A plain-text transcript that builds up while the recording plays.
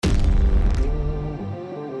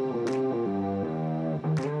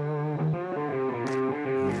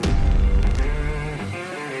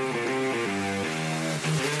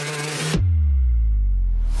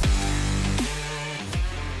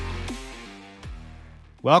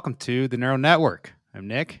Welcome to the Neural Network. I'm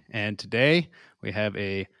Nick, and today we have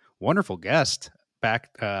a wonderful guest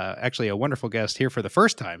back. Actually, a wonderful guest here for the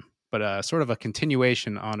first time, but sort of a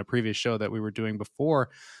continuation on a previous show that we were doing before,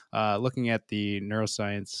 looking at the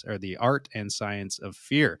neuroscience or the art and science of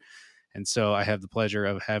fear. And so I have the pleasure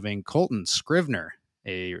of having Coltan Scrivner,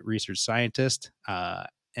 a research scientist,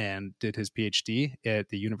 and did his PhD at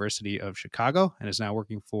the University of Chicago and is now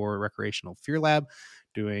working for Recreational Fear Lab,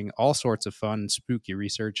 doing all sorts of fun, spooky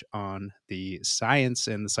research on the science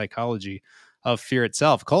and the psychology of fear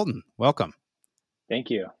itself. Coltan, welcome. Thank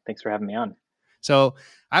you. Thanks for having me on. So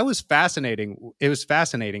it was fascinating,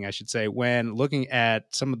 I should say, when looking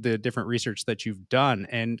at some of the different research that you've done.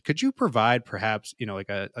 And could you provide perhaps, like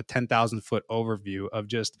a 10,000 foot overview of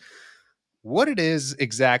just what it is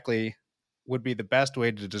exactly would be the best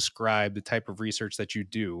way to describe the type of research that you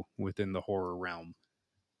do within the horror realm?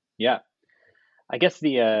 Yeah. I guess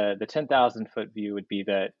the 10,000 foot view would be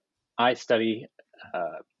that I study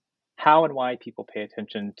how and why people pay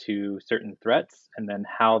attention to certain threats, and then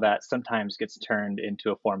how that sometimes gets turned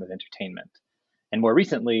into a form of entertainment. And more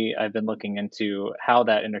recently, I've been looking into how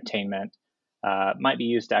that entertainment might be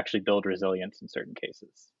used to actually build resilience in certain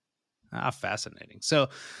cases. Fascinating. So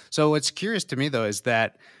what's curious to me though is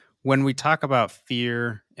that when we talk about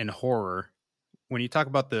fear and horror, when you talk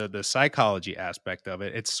about the psychology aspect of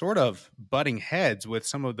it, it's sort of butting heads with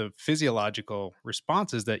some of the physiological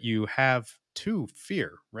responses that you have to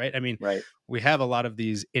fear, right? I mean, Right. we have a lot of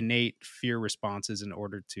these innate fear responses in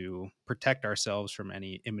order to protect ourselves from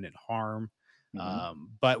any imminent harm. Hmm.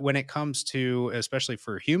 But when it comes to, especially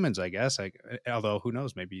for humans, I guess, although who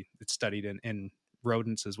knows, maybe it's studied in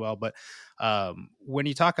rodents as well. But when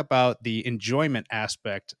you talk about the enjoyment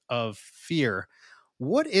aspect of fear,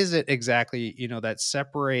 what is it exactly, that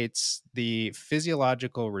separates the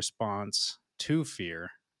physiological response to fear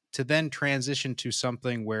to then transition to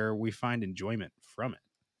something where we find enjoyment from it?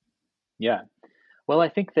 Yeah. Well, I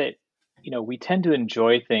think that, we tend to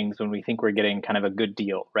enjoy things when we think we're getting kind of a good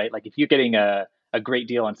deal, right? Like if you're getting a great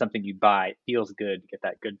deal on something you buy, it feels good to get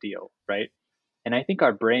that good deal, right? And I think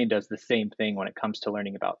our brain does the same thing when it comes to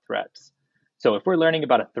learning about threats. So if we're learning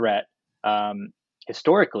about a threat, um,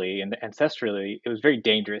 historically and ancestrally, it was very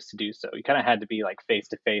dangerous to do so. You kind of had to be like face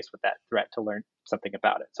to face with that threat to learn something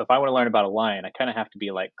about it. So if I want to learn about a lion, I kind of have to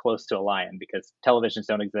be like close to a lion because televisions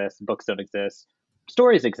don't exist, books don't exist,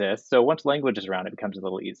 stories exist. So once language is around, it becomes a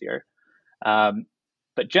little easier. Um,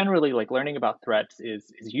 but generally, like learning about threats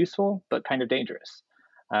is useful, but kind of dangerous.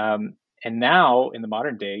 And now in the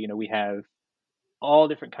modern day, we have all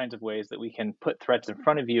different kinds of ways that we can put threats in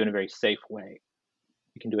front of you in a very safe way.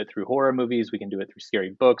 We can do it through horror movies. We can do it through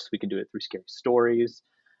scary books. We can do it through scary stories.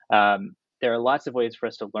 There are lots of ways for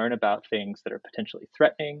us to learn about things that are potentially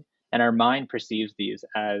threatening, and our mind perceives these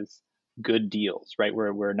as good deals, right?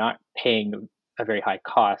 Where we're not paying a very high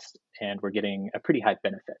cost and we're getting a pretty high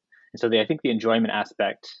benefit. And so I think the enjoyment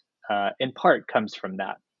aspect, in part, comes from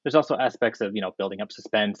that. There's also aspects of building up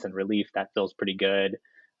suspense and relief that feels pretty good,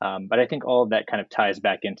 but I think all of that kind of ties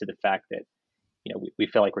back into the fact that we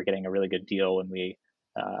feel like we're getting a really good deal when we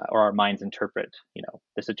or our minds interpret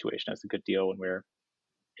the situation as a good deal when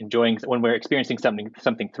we're experiencing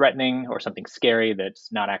something threatening or something scary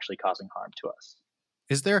that's not actually causing harm to us.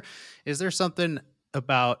 Is there something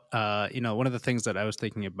about one of the things that I was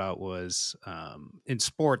thinking about was in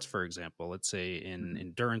sports, for example, let's say in Mm-hmm.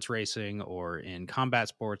 endurance racing or in combat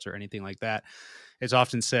sports or anything like that, it's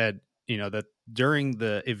often said that during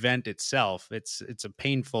the event itself, it's a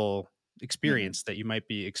painful Mm-hmm. experience that you might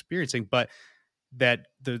be experiencing, but that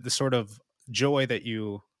the sort of joy that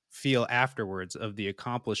you feel afterwards of the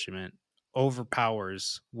accomplishment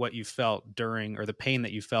overpowers what you felt during, or the pain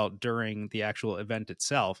that you felt during the actual event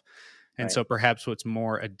itself. And Right. so perhaps what's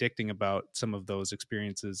more addicting about some of those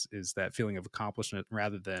experiences is that feeling of accomplishment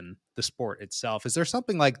rather than the sport itself. Is there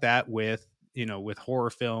something like that with, with horror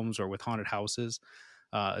films or with haunted houses,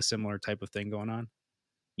 a similar type of thing going on?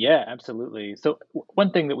 Yeah, absolutely. So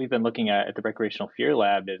one thing that we've been looking at the Recreational Fear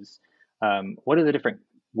Lab is what are the different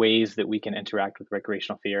ways that we can interact with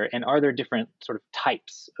recreational fear, and are there different sort of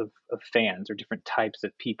types of fans or different types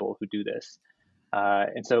of people who do this?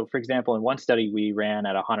 And so, for example, in one study we ran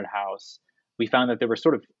at a haunted house, we found that there were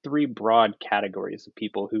sort of three broad categories of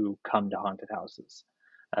people who come to haunted houses.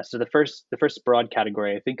 So the first broad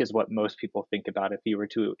category, I think, is what most people think about if you were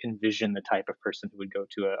to envision the type of person who would go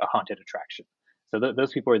to a haunted attraction. So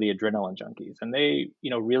those people are the adrenaline junkies, and they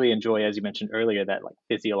really enjoy, as you mentioned earlier, that like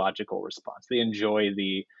physiological response. They enjoy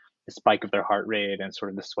the spike of their heart rate and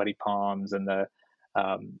sort of the sweaty palms and the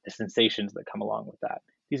sensations that come along with that.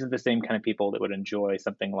 these are the same kind of people that would enjoy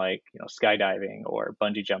something like, skydiving or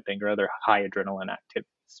bungee jumping or other high adrenaline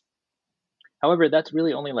activities. However, that's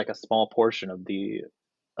really only like a small portion of the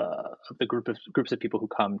groups of people who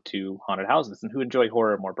come to haunted houses and who enjoy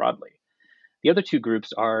horror more broadly. The other two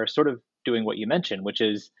groups are sort of doing what you mentioned, which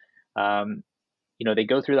is, um, they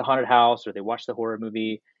go through the haunted house or they watch the horror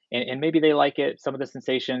movie, and maybe they like it, some of the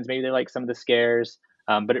sensations, maybe they like some of the scares,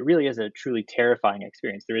 but it really is a truly terrifying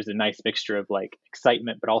experience. There is a nice mixture of like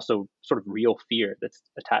excitement, but also sort of real fear that's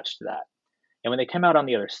attached to that. And when they come out on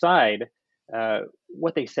the other side,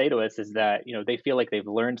 what they say to us is that they feel like they've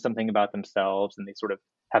learned something about themselves, and they sort of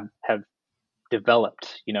have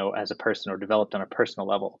developed, as a person or developed on a personal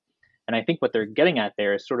level. And I think what they're getting at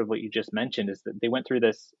there is sort of what you just mentioned, is that they went through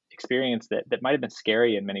this experience that might have been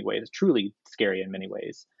scary in many ways, truly scary in many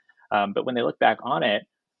ways. But when they look back on it,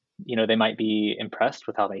 they might be impressed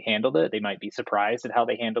with how they handled it. They might be surprised at how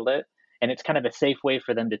they handled it. And it's kind of a safe way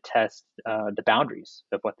for them to test the boundaries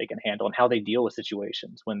of what they can handle and how they deal with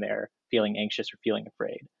situations when they're feeling anxious or feeling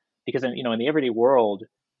afraid. Because in the everyday world,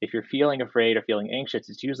 if you're feeling afraid or feeling anxious,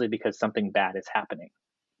 it's usually because something bad is happening.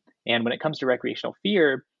 And when it comes to recreational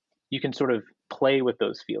fear, you can sort of play with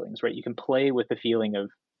those feelings, right? You can play with the feeling of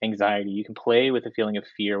anxiety. You can play with the feeling of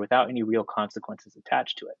fear without any real consequences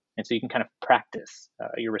attached to it. And so you can kind of practice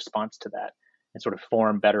your response to that and sort of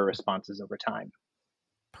form better responses over time.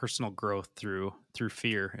 Personal growth through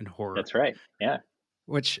fear and horror. That's right. Yeah.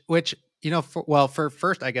 Which for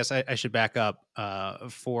first, I guess I should back up.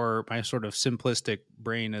 For my sort of simplistic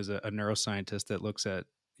brain as a neuroscientist that looks at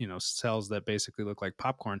cells that basically look like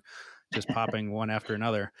popcorn, just popping one after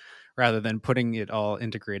another, rather than putting it all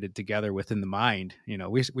integrated together within the mind.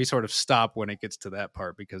 We sort of stop when it gets to that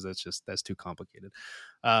part because that's too complicated.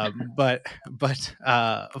 But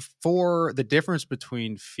for the difference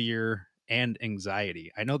between fear and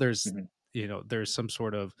anxiety, I know Mhm. there's some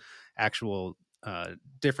sort of actual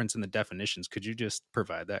difference in the definitions. Could you just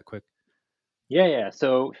provide that quick? Yeah, yeah.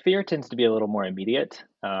 So fear tends to be a little more immediate.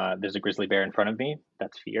 There's a grizzly bear in front of me.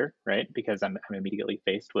 That's fear, right? Because I'm immediately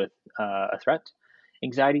faced with a threat.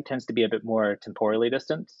 Anxiety tends to be a bit more temporally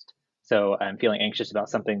distanced. So I'm feeling anxious about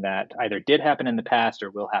something that either did happen in the past or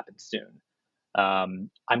will happen soon. I'm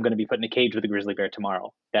going to be put in a cage with a grizzly bear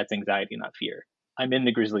tomorrow. That's anxiety, not fear. I'm in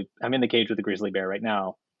the cage with a grizzly bear right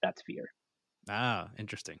now. That's fear. Ah,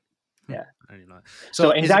 interesting. Yeah. I didn't know that. So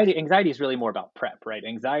So is it anxiety is really more about prep, right?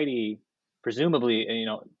 Anxiety, presumably,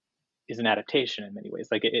 is an adaptation in many ways.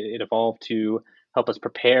 Like it evolved to help us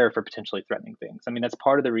prepare for potentially threatening things. I mean, that's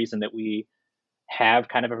part of the reason that we have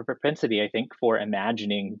kind of a propensity, I think, for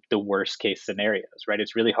imagining the worst case scenarios, right?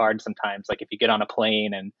 It's really hard sometimes. Like if you get on a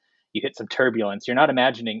plane and you hit some turbulence, you're not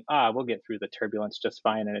imagining, we'll get through the turbulence just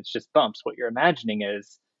fine and it's just bumps. What you're imagining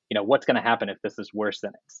is, what's going to happen if this is worse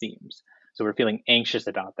than it seems. So we're feeling anxious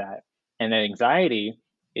about that. And that anxiety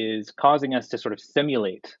is causing us to sort of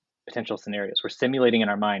simulate potential scenarios. We're simulating in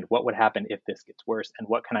our mind what would happen if this gets worse and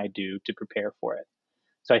what can I do to prepare for it.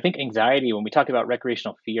 So I think anxiety, when we talk about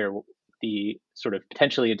recreational fear, the sort of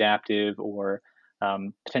potentially adaptive or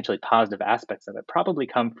potentially positive aspects of it probably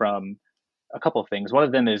come from a couple of things. One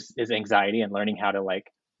of them is anxiety and learning how to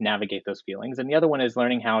like navigate those feelings, and the other one is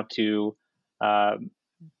learning how to um,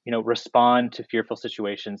 respond to fearful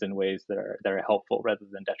situations in ways that are helpful rather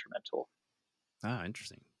than detrimental.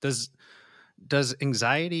 interesting. Does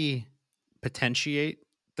anxiety potentiate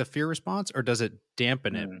the fear response, or does it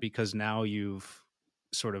dampen it Mm. because now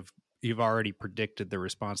sort of you've already predicted the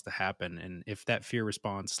response to happen, and if that fear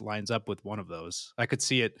response lines up with one of those, I could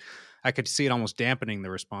see it almost dampening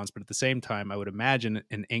the response, but at the same time I would imagine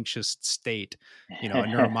an anxious state, a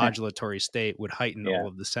neuromodulatory state would heighten all Yeah.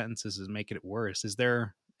 of the sentences and make it worse. Is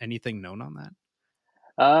there anything known on that?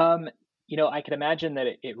 Um, I can imagine that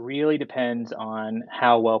it really depends on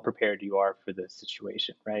how well prepared you are for the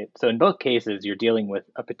situation, right? So in both cases, you're dealing with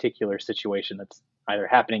a particular situation that's either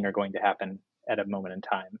happening or going to happen at a moment in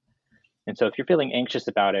time. And so if you're feeling anxious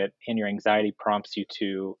about it and your anxiety prompts you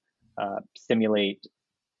to simulate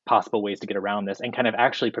possible ways to get around this and kind of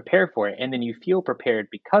actually prepare for it, and then you feel prepared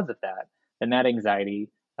because of that, then that anxiety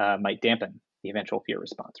might dampen the eventual fear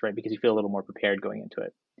response, right? Because you feel a little more prepared going into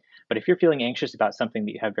it. But if you're feeling anxious about something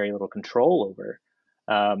that you have very little control over,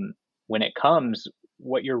 um, when it comes,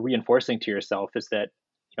 what you're reinforcing to yourself is that,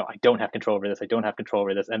 I don't have control over this. I don't have control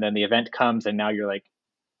over this. And then the event comes, and now you're like,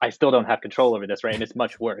 I still don't have control over this, right? And it's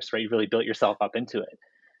much worse, right? You've really built yourself up into it.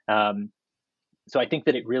 Um, so I think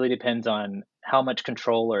that it really depends on how much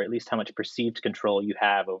control, or at least how much perceived control you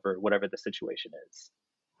have over whatever the situation is.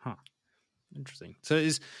 Huh. Interesting. So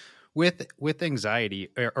is with anxiety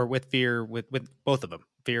or with fear, with both of them,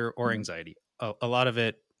 fear or Mhm. anxiety, a lot of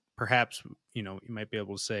it perhaps, you might be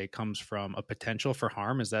able to say comes from a potential for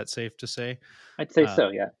harm. Is that safe to say? I'd say Uh,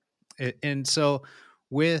 so, yeah. and so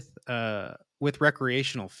with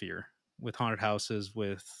recreational fear, with haunted houses,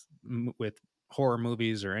 with horror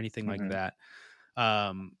movies or anything like Hmm. that,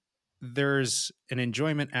 um, there's an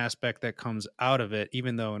enjoyment aspect that comes out of it,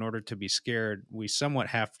 even though in order to be scared, we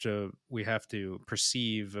have to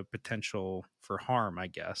perceive a potential for harm, I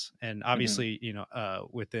guess. And Hmm. obviously,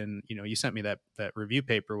 within, you sent me that review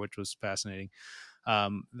paper, which was fascinating,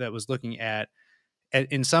 that was looking at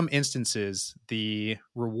in some instances, the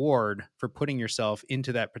reward for putting yourself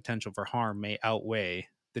into that potential for harm may outweigh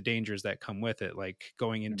the dangers that come with it, like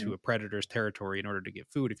going Hmm. into a predator's territory in order to get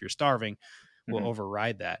food if you're starving will Hmm.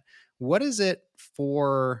 override that. What is it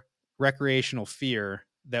for recreational fear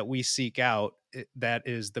that we seek out that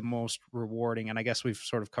is the most rewarding? And I guess we've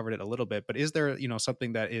sort of covered it a little bit, but is there,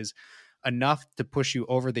 something that is enough to push you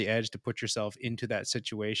over the edge to put yourself into that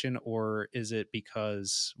situation? Or is it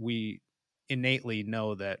because we innately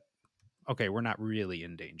know that, okay, we're not really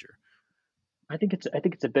in danger? I think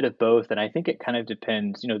it's a bit of both, and I think it kind of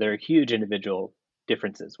depends. There are huge individual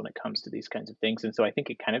differences when it comes to these kinds of things, and so I think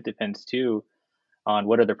it kind of depends too on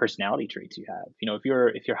what other personality traits you have.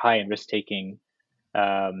 If you're high in risk taking,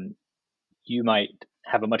 um, you might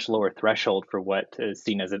have a much lower threshold for what is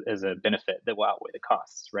seen as a benefit that will outweigh the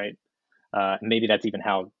costs, right? Maybe that's even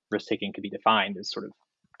how risk taking could be defined as sort of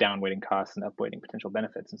downweighting costs and upweighting potential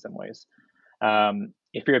benefits in some ways.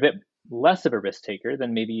 If you're a bit less of a risk taker,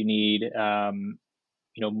 then maybe you need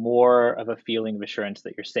more of a feeling of assurance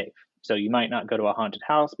that you're safe. So you might not go to a haunted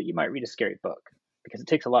house, but you might read a scary book because it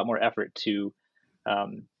takes a lot more effort to.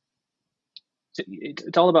 Um,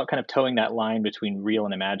 it's all about kind of towing that line between real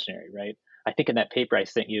and imaginary, right? I think in that paper I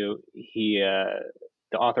sent you,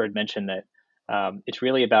 the author had mentioned that it's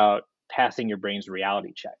really about passing your brain's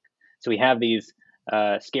reality check. So we have these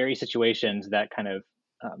scary situations that kind of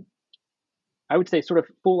um, I would say sort of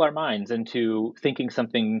fool our minds into thinking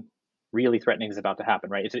something really threatening is about to happen,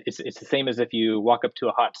 right? It's the same as if you walk up to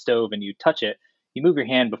a hot stove and you touch it, you move your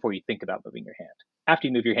hand before you think about moving your hand. After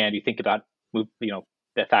you move your hand, you think about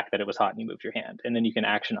the fact that it was hot and you moved your hand, and then you can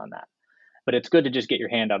action on that. But it's good to just get your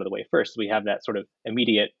hand out of the way first. So we have that sort of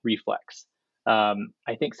immediate reflex. I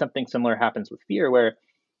think something similar happens with fear, where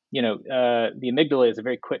the amygdala is a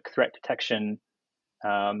very quick threat detection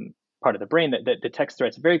um, part of the brain that detects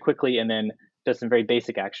threats very quickly and then does some very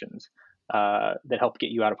basic actions that help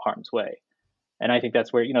get you out of harm's way. And I think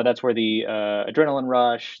that's where the adrenaline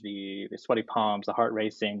rush, the sweaty palms, the heart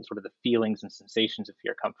racing, sort of the feelings and sensations of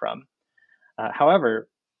fear come from. However,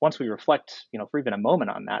 once we reflect, for even a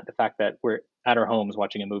moment on that, the fact that we're at our homes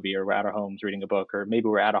watching a movie, or we're at our homes reading a book, or maybe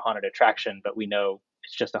we're at a haunted attraction, but we know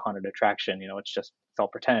it's just a haunted attraction, it's all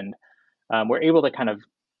pretend. We're able to kind of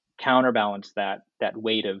counterbalance that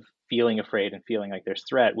weight of feeling afraid and feeling like there's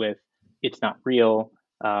threat with it's not real,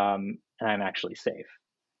 and I'm actually safe.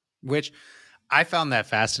 Which I found that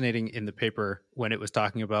fascinating in the paper when it was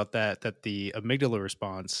talking about that the amygdala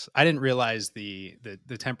response. I didn't realize the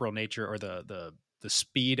temporal nature or the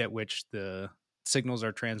speed at which the signals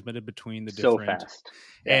are transmitted between the So different. fast.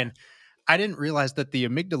 Yeah. And I didn't realize that the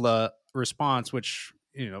amygdala response, which,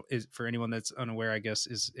 is, for anyone that's unaware, I guess,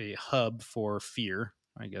 is a hub for fear.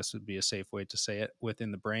 I guess would be a safe way to say it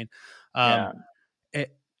within the brain. Um, Yeah.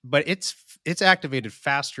 but it's activated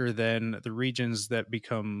faster than the regions that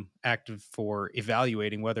become active for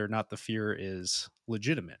evaluating whether or not the fear is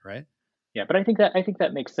legitimate, right? Yeah, but I think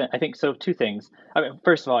that makes sense. I think so. Two things. I mean,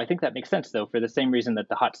 first of all, I think that makes sense though, for the same reason that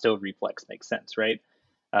the hot stove reflex makes sense, right?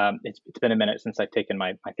 It's been a minute since I've taken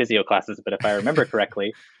my physio classes, but if I remember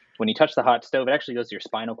correctly, when you touch the hot stove, it actually goes to your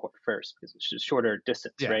spinal cord first because it's just shorter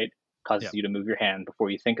distance, Yeah. right? Causes Yeah. you to move your hand before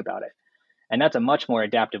you think about it, and that's a much more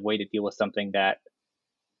adaptive way to deal with something that,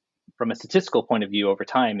 from a statistical point of view, over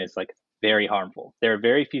time is like very harmful. There are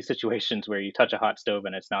very few situations where you touch a hot stove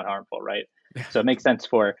and it's not harmful, right? Yeah. So it makes sense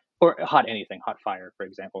for, or hot anything, hot fire, for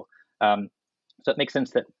example. Um, so it makes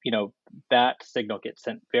sense that that signal gets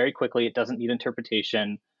sent very quickly. It doesn't need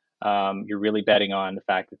interpretation. You're really betting on the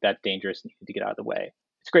fact that that's dangerous and you need to get out of the way.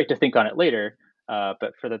 It's great to think on it later,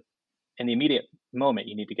 but in the immediate moment,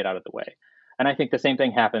 you need to get out of the way. And I think the same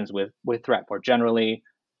thing happens with threat more generally.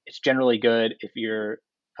 It's generally good if you're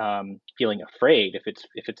feeling afraid, if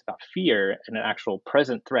it's about fear and an actual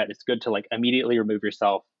present threat. It's good to like immediately remove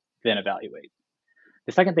yourself, then evaluate.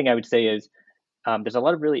 The second thing I would say is there's a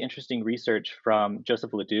lot of really interesting research from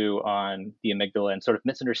Joseph Ledoux on the amygdala and sort of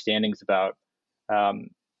misunderstandings about um,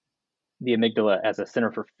 the amygdala as a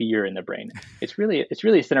center for fear in the brain. It's really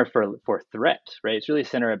a center for threat, right? It's really a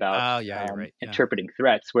center about Oh, yeah, you're right. Yeah. interpreting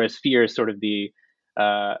threats, whereas fear is sort of the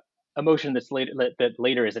uh, emotion that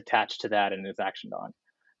later is attached to that and is actioned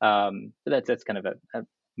on. But that's kind of a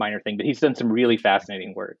minor thing. But he's done some really Interesting.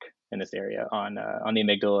 fascinating work in this area on the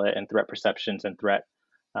amygdala and threat perceptions and threat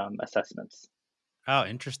assessments. Oh,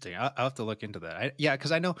 interesting. I'll have to look into that. Yeah,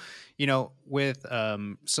 because I know, with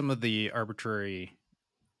some of the arbitrary,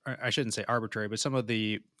 or I shouldn't say arbitrary, but some of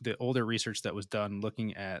the older research that was done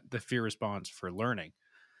looking at the fear response for learning.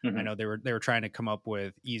 I Hmm. know they were trying to come up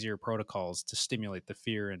with easier protocols to stimulate the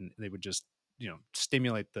fear, and they would just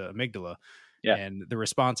stimulate the amygdala, Yeah. and the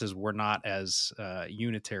responses were not as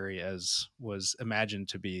unitary as was imagined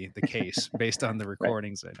to be the case based on the Right.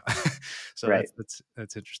 recordings. I know, so Right.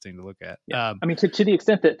 that's interesting to look at. Yeah. I mean, to the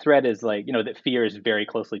extent that threat is like, that fear is very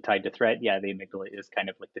closely tied to threat. Yeah, the amygdala is kind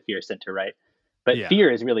of like the fear center, right? But Yeah. fear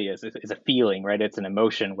is a feeling, right? It's an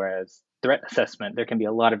emotion. Whereas threat assessment, there can be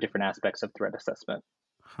a lot of different aspects of threat assessment.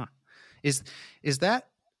 Huh. Is is that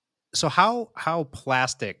so? How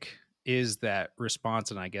plastic is that response?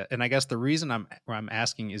 And I guess the reason I'm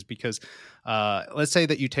asking is because, let's say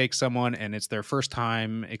that you take someone and it's their first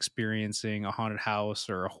time experiencing a haunted house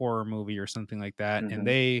or a horror movie or something like that, and Hmm.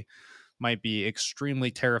 they might be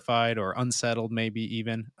extremely terrified or unsettled, maybe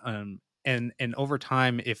even. And over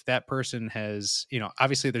time, if that person has,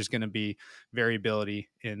 obviously there's going to be variability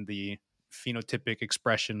in the phenotypic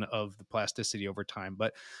expression of the plasticity over time,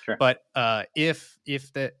 but Sure. but if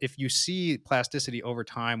you see plasticity over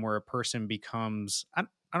time where a person becomes, I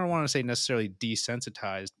don't want to say necessarily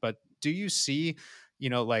desensitized, but do you see,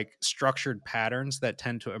 like structured patterns that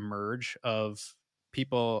tend to emerge of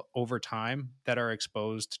people over time that are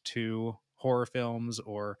exposed to horror films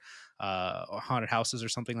or haunted houses or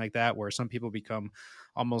something like that, where some people become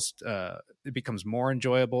almost, it becomes more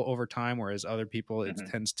enjoyable over time, whereas other people it Hmm.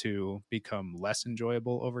 tends to become less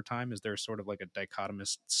enjoyable over time? Is there sort of like a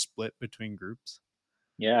dichotomous split between groups?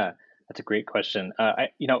 Yeah, that's a great question. I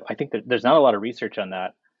think that there's not a lot of research on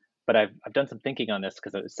that, but I've done some thinking on this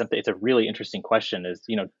because it's a really interesting question. Is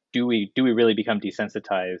do we really become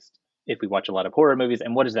desensitized if we watch a lot of horror movies,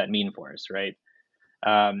 and what does that mean for us, right?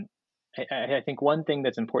 Um, I think one thing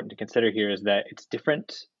that's important to consider here is that it's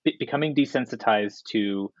different. Becoming desensitized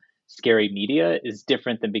to scary media is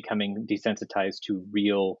different than becoming desensitized to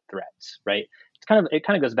real threats, right? It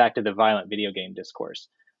kind of goes back to the violent video game discourse.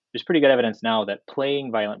 There's pretty good evidence now that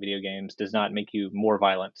playing violent video games does not make you more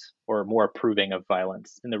violent or more approving of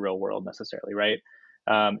violence in the real world necessarily, right?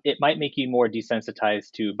 It might make you more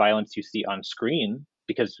desensitized to violence you see on screen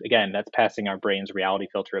because, again, that's passing our brain's reality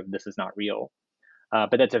filter of this is not real.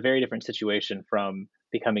 But that's a very different situation from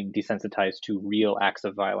becoming desensitized to real acts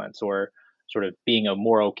of violence or sort of being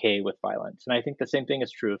more okay with violence. And I think the same thing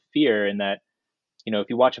is true of fear in that, if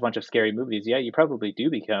you watch a bunch of scary movies, yeah, you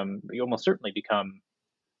almost certainly become,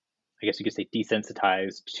 I guess you could say,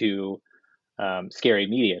 desensitized to scary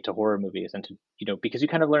media, to horror movies, and to, because you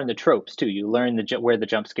kind of learn the tropes too. You learn where the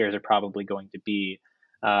jump scares are probably going to be.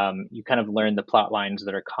 You kind of learn the plot lines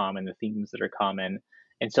that are common, the themes that are common.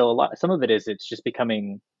 And so some of it is it's just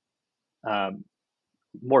becoming um,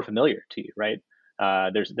 more familiar to you, right?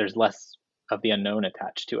 There's less of the unknown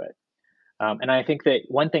attached to it. And I think that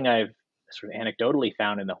one thing I've sort of anecdotally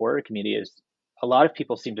found in the horror community is a lot of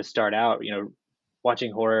people seem to start out,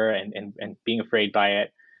 watching horror and being afraid by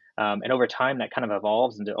it. And over time, that kind of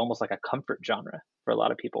evolves into almost like a comfort genre for a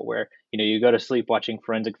lot of people, where you go to sleep watching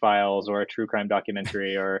Forensic Files or a true crime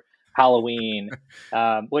documentary or Halloween,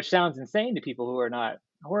 which sounds insane to people who are not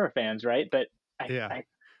horror fans, right? But I, Yeah. I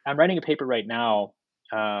I'm writing a paper right now,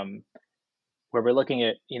 um, where we're looking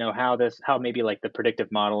at how maybe like the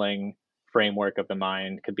predictive modeling framework of the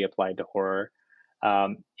mind could be applied to horror.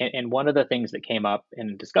 And one of the things that came up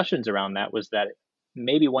in discussions around that was that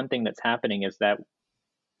maybe one thing that's happening is that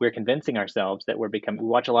we're convincing ourselves that we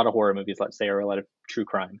watch a lot of horror movies, let's say, or a lot of true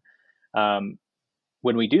crime. Um,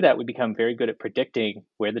 when we do that, we become very good at predicting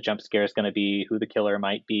where the jump scare is going to be, who the killer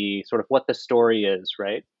might be, sort of what the story is,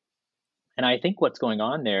 right? And I think what's going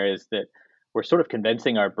on there is that we're sort of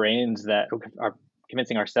convincing our brains that are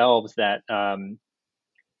convincing ourselves that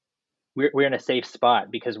we're in a safe spot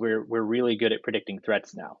because we're really good at predicting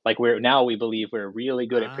threats now. Like we believe we're really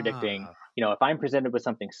good at predicting. Ah, If I'm presented with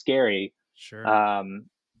something scary, sure. um,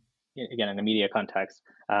 again in a media context,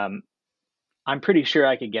 I'm pretty sure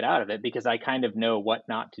I could get out of it because I kind of know what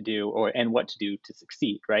not to do and what to do to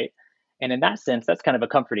succeed, right? And in that sense, that's kind of a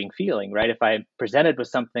comforting feeling, right? If I'm presented with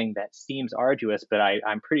something that seems arduous, but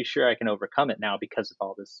I'm pretty sure I can overcome it now because of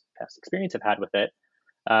all this past experience I've had with it.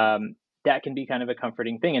 Um, that can be kind of a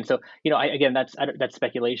comforting thing. And so, again, that's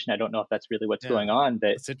speculation. I don't know if that's really what's Yeah. going on, but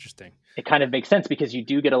That's interesting. it kind of makes sense because you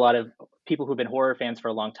do get a lot of people who've been horror fans for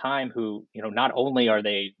a long time who, not only are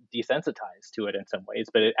they desensitized to it in some ways,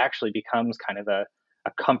 but it actually becomes kind of a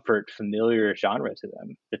comfort, familiar genre to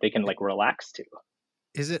them that they can like relax to.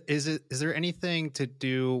 Is there anything to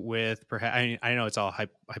do with perhaps, I know it's all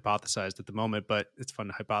hypothesized at the moment, but it's fun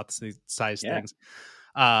to hypothesize Yeah. things.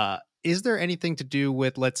 Is there anything to do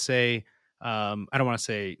with, let's say, I don't want to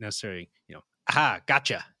say necessarily, aha,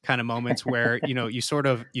 gotcha kind of moments where,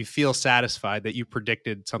 you feel satisfied that you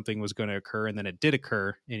predicted something was going to occur and then it did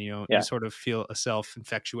occur. And, you Yeah. sort of feel a self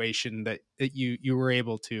infatuation that you were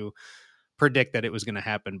able to predict that it was going to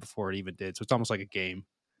happen before it even did. So it's almost like a game.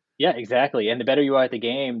 Yeah, exactly. And the better you are at the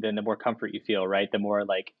game, then the more comfort you feel, right? The more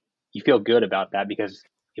like you feel good about that because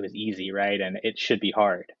it was easy, right? And it should be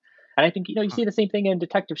hard. And I think, you Huh. see the same thing in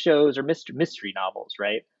detective shows or mystery novels,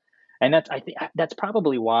 right? And I think that's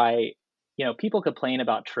probably why, people complain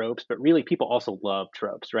about tropes, but really people also love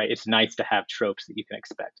tropes, right? It's nice to have tropes that you can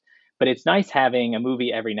expect. But it's nice having a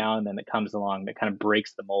movie every now and then that comes along that kind of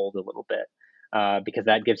breaks the mold a little bit, because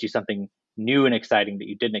that gives you something new and exciting that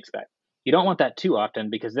you didn't expect. You don't want that too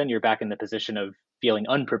often because then you're back in the position of feeling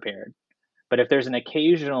unprepared. But if there's an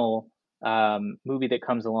occasional movie that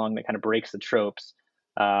comes along that kind of breaks the tropes,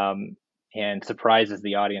 um, and surprises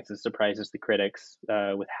the audience and surprises the critics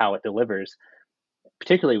with how it delivers,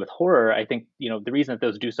 particularly with horror, I think the reason that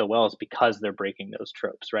those do so well is because they're breaking those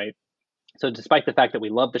tropes, right? So despite the fact that we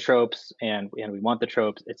love the tropes and we want the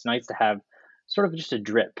tropes, it's nice to have sort of just a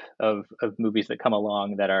drip of movies that come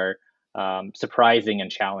along that are surprising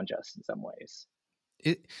and challenge us in some ways.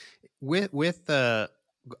 It with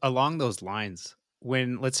along those lines,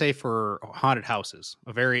 when, let's say, for haunted houses,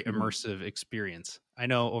 a very Hmm. immersive experience. I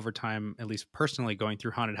know over time, at least personally, going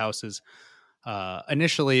through haunted houses,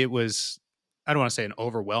 initially it was, I don't want to say an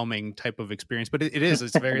overwhelming type of experience, but it is.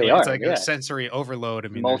 It's very They like, it's are, like a yeah, sensory overload. I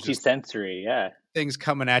mean, there's just multi-sensory, yeah, things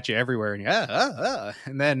coming at you everywhere, and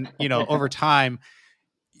and then over time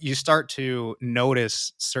you start to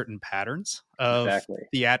notice certain patterns of exactly,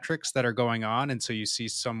 theatrics that are going on. And so you see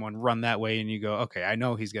someone run that way and you go, okay, I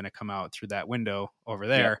know he's going to come out through that window over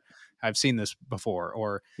yep, there. I've seen this before.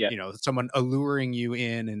 Or, yep, someone alluring you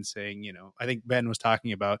in and saying, I think Ben was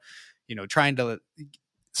talking about, trying to,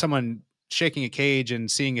 someone shaking a cage and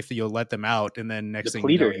seeing if you'll let them out. And then the next thing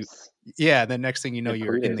you know, pleaders, yeah, then next thing you know, the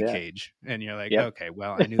you're in pleaders, the yeah. cage and you're like, Yep. okay,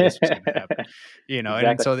 well, I knew this was going to happen, and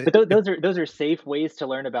Exactly. so But those are safe ways to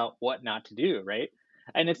learn about what not to do, right?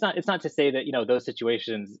 And it's not to say that, those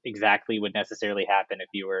situations exactly would necessarily happen if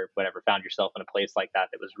you were whatever found yourself in a place like that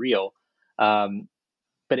that was real. Um,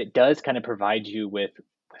 but it does kind of provide you with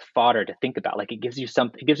fodder to think about. Like it gives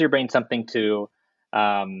your brain something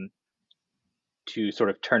um to sort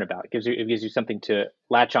of turn about. It gives you something to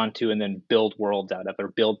latch onto and then build worlds out of or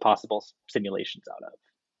build possible simulations out of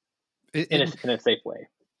in a it, in a safe way.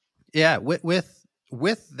 Yeah, with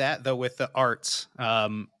that though, with the arts,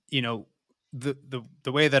 the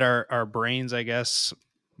way that our brains, I guess,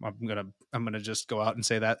 I'm gonna just go out and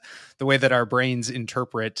say that the way that our brains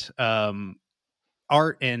interpret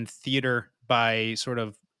art and theater by sort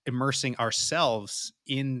of immersing ourselves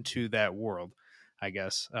into that world, I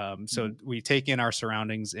guess. So Mhm. we take in our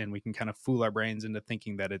surroundings and we can kind of fool our brains into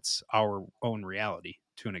thinking that it's our own reality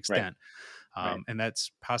to an Right. extent, Right. and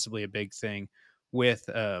that's possibly a big thing with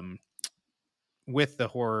the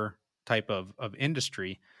horror type of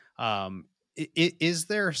industry. Is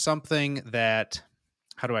there something that,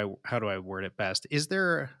 how do I word it best? Is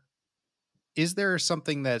there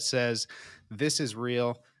something that says this is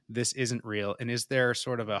real, this isn't real, and is there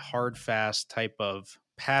sort of a hard fast type of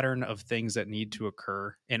pattern of things that need to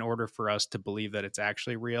occur in order for us to believe that it's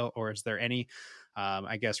actually real, or is there any,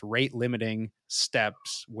 I guess, rate limiting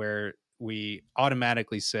steps where we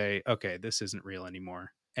automatically say, okay, this isn't real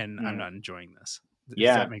anymore, and I'm Mm. not enjoying this? Does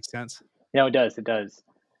that Yeah. make sense? No, it does. It does.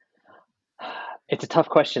 It's a tough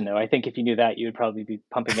question, though. I think if you knew that, you would probably be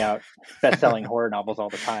pumping out best-selling horror novels all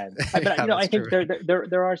the time. But Yeah, I that's think true.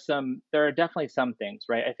 there are definitely some things,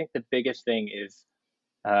 right? I think the biggest thing is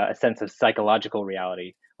a sense of psychological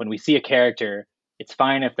reality. When we see a character, it's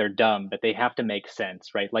fine if they're dumb, but they have to make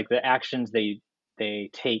sense, right? Like the actions they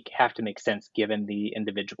take have to make sense given the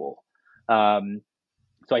individual. Um,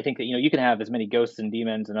 so I think that you can have as many ghosts and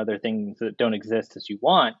demons and other things that don't exist as you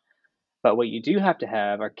want. But what you do have to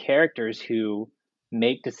have are characters who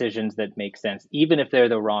make decisions that make sense, even if they're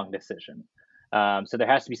the wrong decision. So there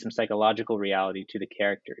has to be some psychological reality to the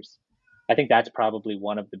characters. I think that's probably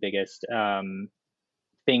one of the biggest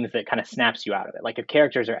things that kind of snaps you out of it. Like if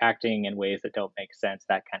characters are acting in ways that don't make sense,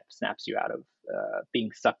 that kind of snaps you out of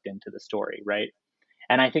being sucked into the story, right?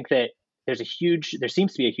 And I think that there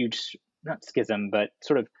seems to be a huge, not schism, but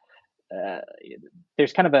sort of uh,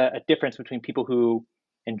 there's kind of a difference between people who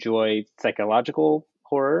enjoy psychological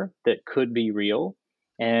horror that could be real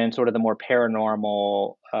and sort of the more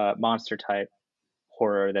paranormal monster type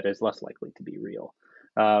horror that is less likely to be real.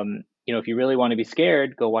 If you really want to be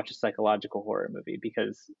scared, go watch a psychological horror movie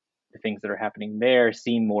because the things that are happening there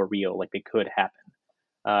seem more real, like they could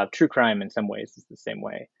happen. True crime, in some ways, is the same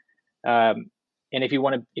way. Um, and if you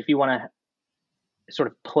want to sort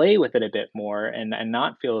of play with it a bit more and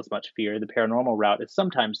not feel as much fear, the paranormal route is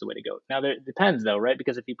sometimes the way to go. Now, it depends though, right?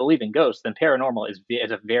 Because if you believe in ghosts, then paranormal is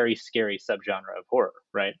a very scary subgenre of horror,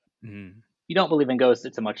 right? Mm. You don't believe in ghosts,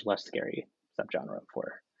 it's a much less scary subgenre of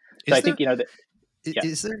horror. So I Is there think that yeah.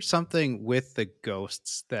 is there something with the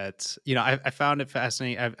ghosts that I found it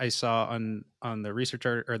fascinating? I saw on the research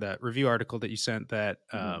or the review article that you sent that,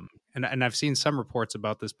 Mhm. and I've seen some reports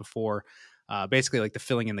about this before. Basically, like the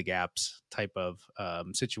filling in the gaps type of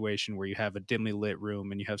situation where you have a dimly lit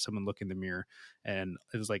room and you have someone look in the mirror, and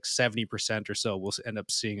it was like 70% or so will end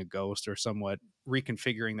up seeing a ghost or somewhat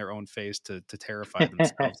reconfiguring their own face to terrify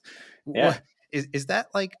themselves. Yeah. What is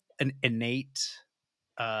that like an innate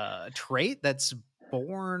trait that's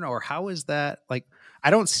born, or how is that like?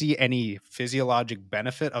 I don't see any physiologic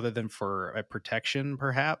benefit other than for a protection,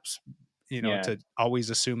 perhaps, Yeah. to always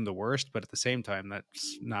assume the worst, but at the same time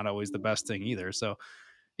that's not always the best thing either. So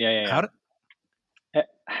Yeah, yeah, how yeah. do,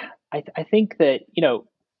 Uh, I think that,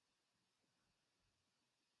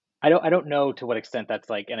 I don't know to what extent that's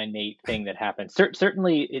like an innate thing that happens.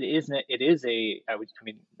 Certainly it is I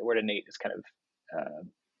mean, the word innate is kind of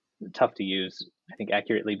tough to use, I think,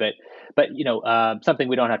 accurately, but something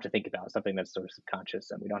we don't have to think about, something that's sort of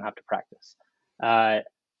subconscious and we don't have to practice. Uh,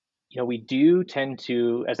 we do tend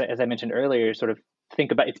to, as I mentioned earlier, sort of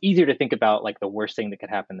think about, it's easier to think about like the worst thing that could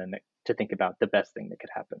happen than to think about the best thing that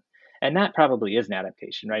could happen. And that probably is an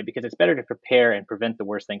adaptation, right? Because it's better to prepare and prevent the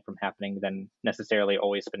worst thing from happening than necessarily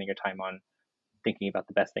always spending your time on thinking about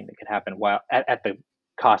the best thing that could happen while at the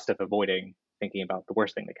cost of avoiding thinking about the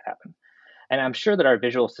worst thing that could happen. And I'm sure that our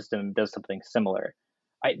visual system does something similar.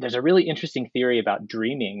 There's a really interesting theory about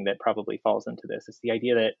dreaming that probably falls into this. It's the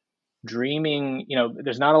idea that dreaming,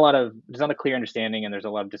 there's not a clear understanding, and there's a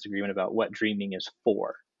lot of disagreement about what dreaming is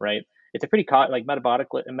for, right? It's a pretty like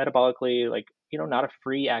metabolically, like, not a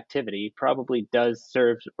free activity. Probably does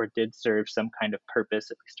serve or did serve some kind of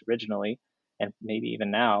purpose, at least originally, and maybe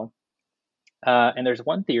even now. And there's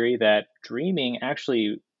one theory that dreaming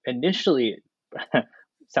actually initially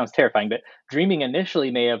sounds terrifying, but dreaming initially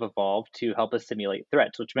may have evolved to help us simulate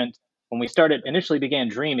threats, which meant when we initially began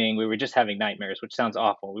dreaming, we were just having nightmares, which sounds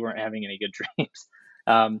awful. We weren't having any good dreams.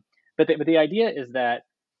 Um, but the idea is that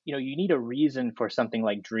you need a reason for something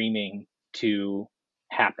like dreaming to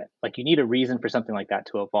happen. Like you need a reason for something like that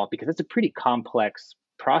to evolve because it's a pretty complex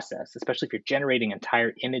process, especially if you're generating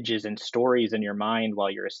entire images and stories in your mind while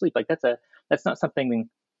you're asleep. Like that's not something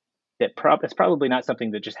that's probably not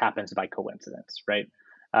something that just happens by coincidence, right?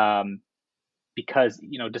 Um, because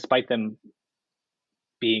despite them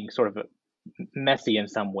being sort of messy in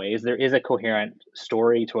some ways, there is a coherent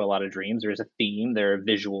story to a lot of dreams. There is a theme. There are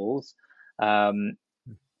visuals, um,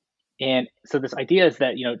 and so this idea is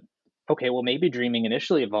that okay, well maybe dreaming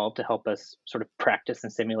initially evolved to help us sort of practice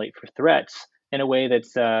and simulate for threats in a way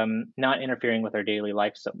that's not interfering with our daily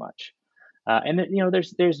life so much. And then,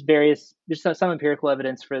 there's some empirical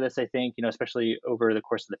evidence for this. I think especially over the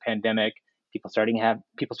course of the pandemic, people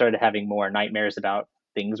started having more nightmares about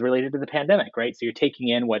things related to the pandemic, right? So you're taking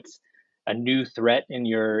in what's a new threat in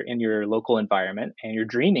your local environment, and you're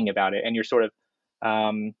dreaming about it, and you're sort of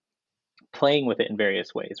um, playing with it in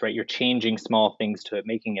various ways, right? You're changing small things to it,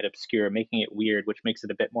 making it obscure, making it weird, which makes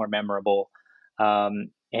it a bit more memorable. And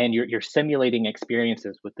you're simulating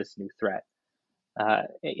experiences with this new threat. And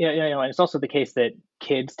it's also the case that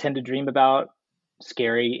kids tend to dream about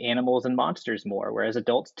scary animals and monsters more, whereas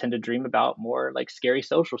adults tend to dream about more like scary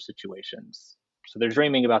social situations. So they're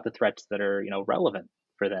dreaming about the threats that are, relevant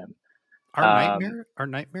for them. Um, are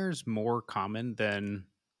nightmares more common than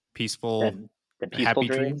peaceful than peaceful happy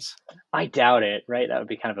dreams. dreams? I doubt it, right? That would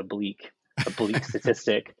be kind of a bleak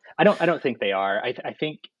statistic. I don't think they are. I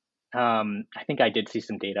think I did see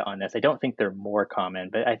some data on this. I don't think they're more common,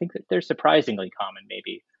 but I think that they're surprisingly common,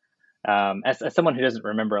 maybe. As someone who doesn't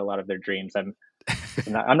remember a lot of their dreams, I'm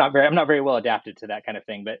not very well adapted to that kind of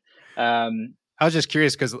thing. But I was just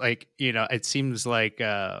curious because, like, it seems like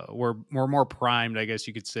we're more primed, I guess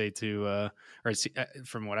you could say, to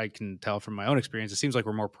from what I can tell from my own experience, it seems like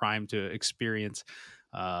we're more primed to experience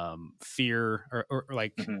fear, or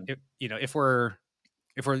like mhm. if we're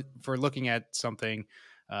looking at something,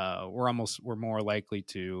 we're more likely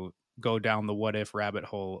to go down the what if rabbit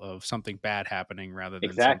hole of something bad happening rather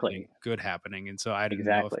than something Exactly. good happening. And so I didn't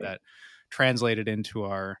know if Exactly. that translated into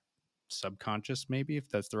our subconscious, maybe, if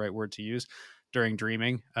that's the right word to use, during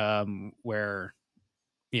dreaming, where,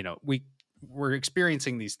 we're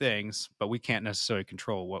experiencing these things, but we can't necessarily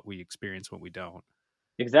control what we experience when we don't.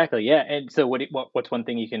 Exactly. Yeah. And so what's one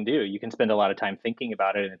thing you can do? You can spend a lot of time thinking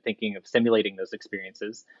about it and thinking of simulating those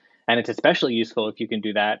experiences. And it's especially useful if you can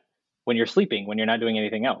do that when you're sleeping, when you're not doing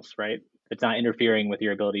anything else, right? It's not interfering with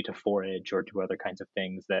your ability to forage or do other kinds of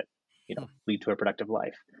things that, Hmm. lead to a productive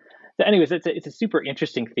life. So anyways, it's a super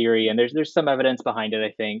interesting theory, and there's some evidence behind it,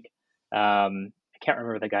 I think. I can't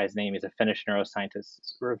remember the guy's name. He's a Finnish neuroscientist,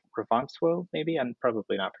 Ravanswo, maybe. I'm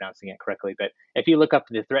probably not pronouncing it correctly, but if you look up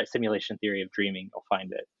the threat simulation theory of dreaming, you'll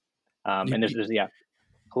find it. You, And you, there's yeah,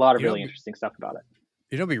 a lot of you know, really interesting stuff about it.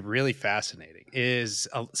 It'll be really fascinating is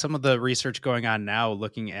some of the research going on now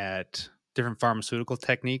looking at different pharmaceutical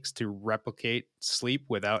techniques to replicate sleep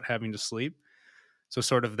without having to sleep. So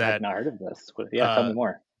sort of I've that, not heard of this. Yeah, tell uh, me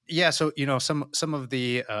more. yeah. So, some of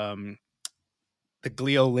the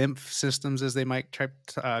gliolymph systems, as they might try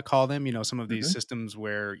to call them, some of these Hmm. systems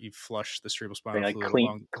where you flush the They cerebrospinal like fluid clean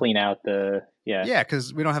along. clean out the yeah Yeah,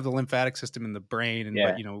 because we don't have the lymphatic system in the brain,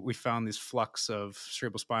 but yeah we found this flux of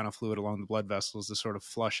cerebrospinal fluid along the blood vessels to sort of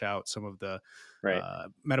flush out some of the right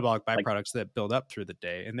metabolic like byproducts that build up through the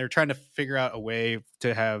day. And they're trying to figure out a way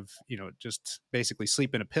to have just basically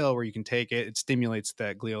sleep in a pill where you can take it. It stimulates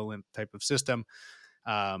that gliolymph type of system,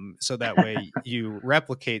 so that way you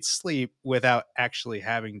replicate sleep without actually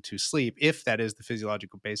having to sleep, if that is the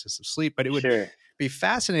physiological basis of sleep. But it would sure. be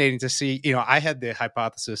fascinating to see. I had the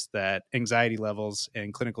hypothesis that anxiety levels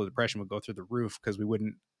and clinical depression would go through the roof because we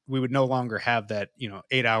would no longer have that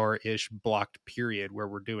 8 hour ish blocked period where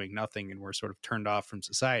we're doing nothing and we're sort of turned off from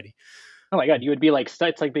society. Oh my god, you would be like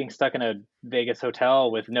it's like being stuck in a Vegas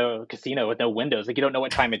hotel with no casino with no windows. Like you don't know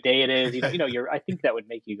what time of day it is. You're I think that would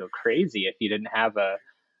make you go crazy if you didn't have a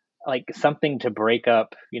like something to break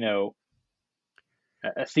up,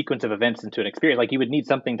 a sequence of events into an experience. Like you would need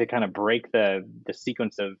something to kind of break the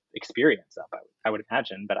sequence of experience up. I would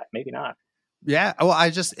imagine, but maybe not. Yeah. Well, I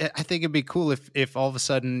think it'd be cool if all of a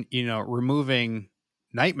sudden, removing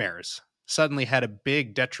nightmares suddenly had a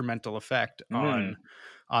big detrimental effect Mm,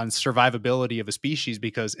 on survivability of a species,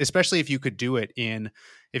 because especially if you could do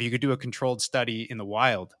a controlled study in the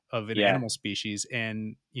wild of an yeah. animal species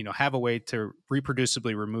and, have a way to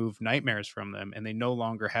reproducibly remove nightmares from them, and they no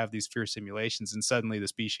longer have these fear simulations, and suddenly the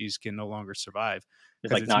species can no longer survive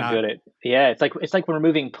It's because like it's not not. good at yeah, it's like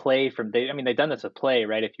removing play from I mean they've done this with play,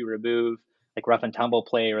 right? If you remove like rough and tumble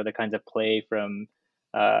play or other kinds of play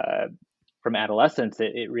uh from adolescence,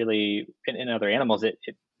 it really in other animals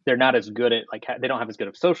they're not as good at they don't have as good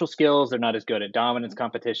of social skills, they're not as good at dominance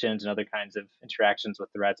competitions and other kinds of interactions with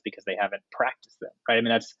threats because they haven't practiced them, right? I mean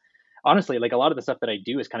that's honestly like a lot of the stuff that I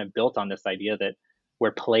do is kind of built on this idea that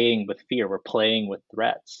we're playing with fear, we're playing with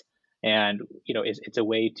threats. And it's a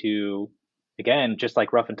way to again, just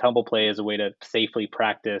like rough and tumble play is a way to safely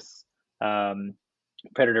practice um,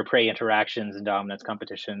 predator prey interactions and dominance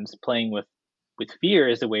competitions, playing with fear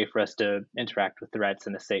is a way for us to interact with threats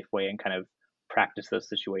in a safe way and kind of practice those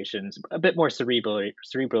situations a bit more cerebrally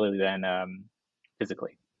than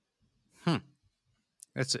physically. Hmm,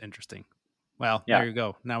 that's interesting. Well, there Yeah. you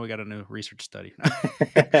go. Now we got a new research study.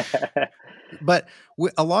 But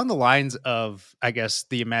along the lines of, I guess,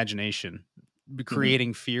 the imagination Hmm.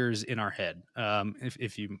 creating fears in our head,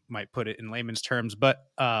 if you might put it in layman's terms. But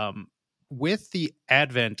with the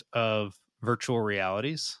advent of virtual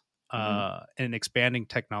realities Hmm. and expanding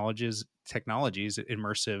technologies,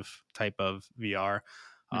 immersive type of VR,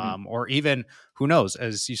 Hmm. or even, who knows,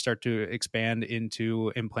 as you start to expand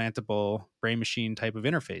into implantable brain machine type of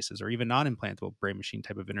interfaces, or even non-implantable brain machine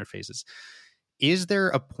type of interfaces, is there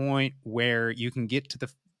a point where you can get to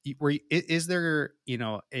is there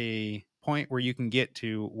a point where you can get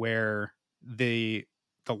to where the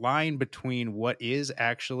line between what is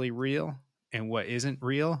actually real and what isn't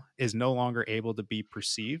real is no longer able to be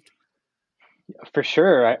perceived? For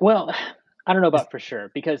sure. Well, I don't know Is- about for sure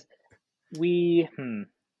because we.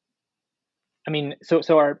 I mean, so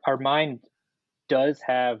our mind does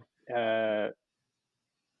have uh,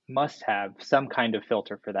 must have some kind of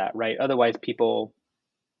filter for that, right? Otherwise, people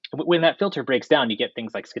when that filter breaks down, you get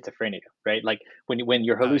things like schizophrenia, right? Like when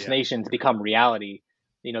your oh yeah. hallucinations become reality,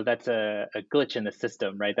 that's a glitch in the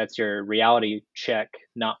system, right? That's your reality check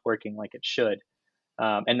not working like it should,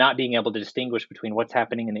 and not being able to distinguish between what's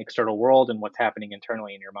happening in the external world and what's happening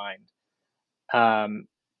internally in your mind. Um,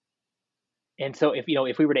 and so if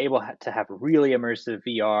we were to able to have really immersive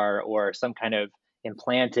VR or some kind of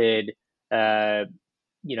implanted, uh,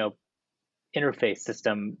 interface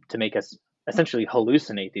system to make us essentially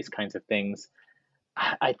hallucinate these kinds of things.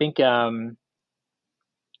 I think I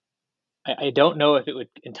don't know if it would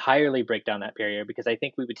entirely break down that barrier, because I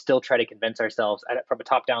think we would still try to convince ourselves from a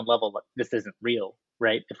top down level that this isn't real,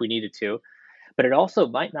 right? If we needed to. But it also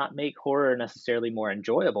might not make horror necessarily more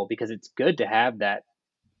enjoyable, because it's good to have that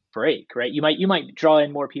break, right? You might draw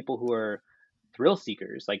in more people who are thrill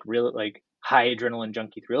seekers, like real like high adrenaline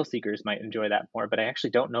junkie thrill seekers might enjoy that more. But I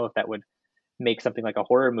actually don't know if that would make something like a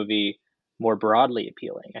horror movie more broadly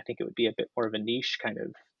appealing. I think it would be a bit more of a niche kind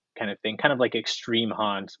of thing, kind of like extreme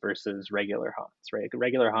haunts versus regular haunts, right?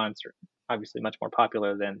 Regular haunts are obviously much more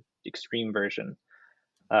popular than the extreme version,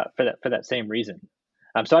 for that same reason.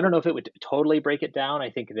 So I don't know if it would totally break it down. I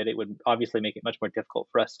think that it would obviously make it much more difficult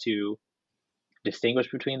for us to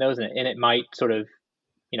distinguish between those, and it might sort of,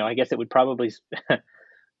 I guess it would probably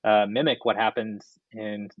mimic what happens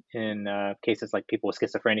in cases like people with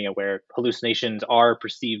schizophrenia, where hallucinations are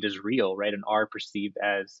perceived as real, right, and are perceived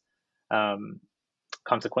as um,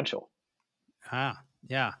 consequential.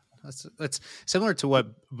 Yeah, that's similar to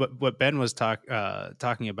what Ben was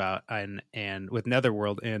talking about, and with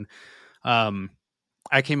Netherworld. And um,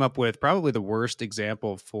 I came up with probably the worst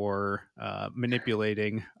example for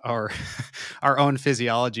manipulating our our own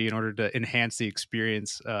physiology in order to enhance the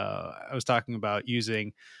experience. I was talking about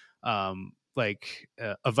using like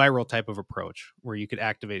a viral type of approach where you could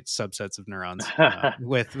activate subsets of neurons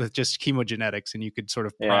with just chemogenetics, and you could sort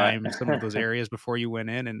of Yeah, prime some of those areas before you went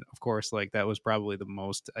in. And of course, like that was probably the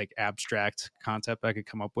most like abstract concept I could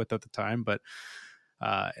come up with at the time, but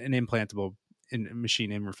an implantable in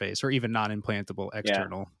machine interface, or even non-implantable yeah,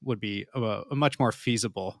 external, would be a much more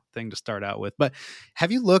feasible thing to start out with. But have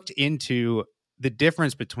you looked into the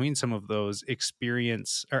difference between some of those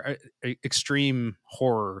experience or extreme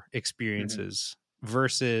horror hmm, experiences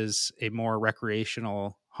versus a more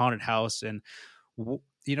recreational haunted house? And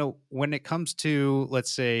when it comes to,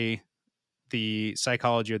 let's say, the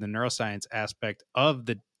psychology or the neuroscience aspect of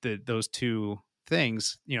those two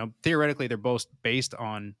things, theoretically they're both based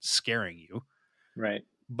on scaring you. right,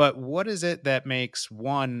 But what is it that makes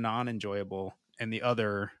one non-enjoyable and the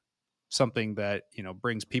other something that,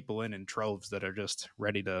 brings people in troves that are just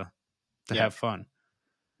ready to yeah, have fun?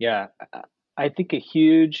 yeah. I think a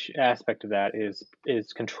huge aspect of that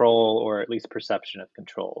is control, or at least perception of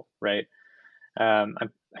control, right?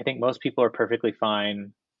 I think most people are perfectly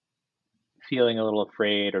fine feeling a little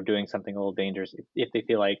afraid or doing something a little dangerous if they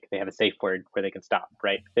feel like they have a safe word where they can stop,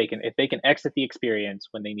 right? If they can exit the experience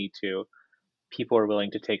when they need to, people are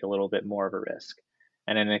willing to take a little bit more of a risk.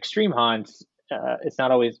 And in extreme haunts, it's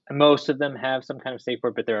not always. Most of them have some kind of safe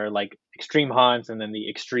word, but there are like extreme haunts, and then the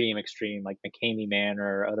extreme, like McCamey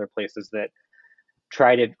Manor or other places that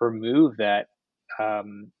try to remove that.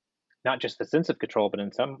 Um, Not just the sense of control, but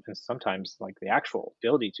and sometimes like the actual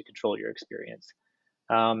ability to control your experience.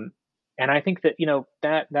 Um, and I think that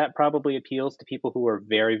that probably appeals to people who are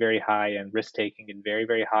very, very high in risk taking and very,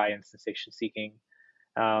 very high in sensation seeking,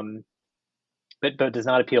 um, but does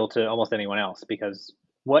not appeal to almost anyone else, because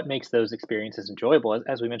what makes those experiences enjoyable,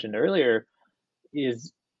 as we mentioned earlier,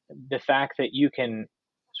 is the fact that you can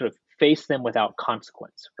sort of face them without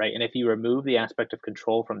consequence, right? And if you remove the aspect of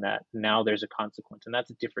control from that, now there's a consequence, and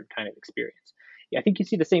that's a different kind of experience. Yeah, I think you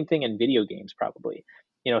see the same thing in video games, probably.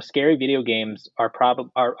 Scary video games are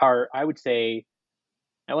probably are I would say,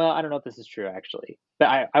 well, I don't know if this is true actually,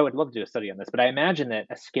 but I would love to do a study on this. But I imagine that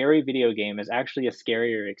a scary video game is actually a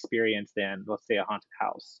scarier experience than, let's say, a haunted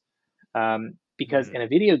house, because Hmm.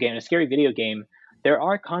 in a scary video game, there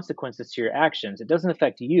are consequences to your actions. It doesn't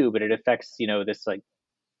affect you, but it affects this like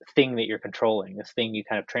thing that you're controlling, this thing you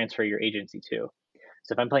kind of transfer your agency to.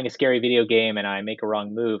 So if I'm playing a scary video game and I make a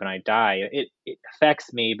wrong move and I die, it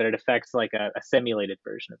affects me, but it affects like a simulated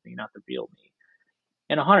version of me, not the real me.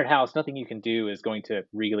 In a haunted house, nothing you can do is going to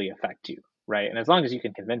really affect you, right? And as long as you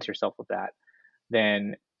can convince yourself of that,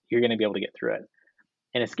 then you're going to be able to get through it.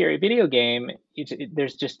 In a scary video game,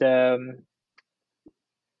 there's just the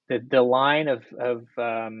line of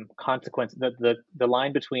consequence, the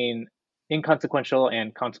line between inconsequential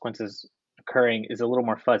and consequences occurring is a little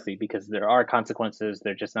more fuzzy, because there are consequences,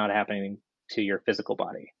 they're just not happening to your physical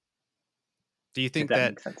body, Do you if think that that,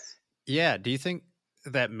 makes sense. yeah, do you think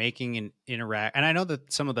that making an interact, and I know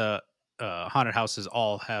that some of the haunted houses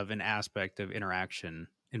all have an aspect of interaction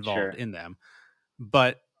involved Sure. in them,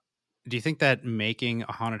 but do you think that making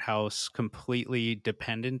a haunted house completely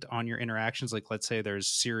dependent on your interactions, like let's say there's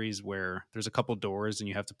series where there's a couple doors and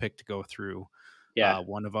you have to pick to go through Yeah.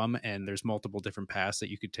 one of them, and there's multiple different paths that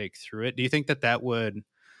you could take through it? Do you think that would Be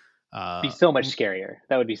uh, so much scarier.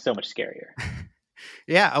 That would be so much scarier.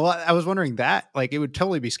 Yeah, well, I was wondering that, like, it would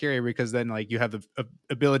totally be scary because then, like, you have the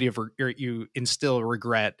ability of or you instill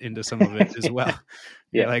regret into some of it as well.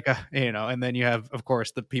 You're Yeah. like, and then you have, of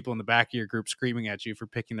course, the people in the back of your group screaming at you for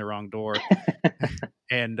picking the wrong door.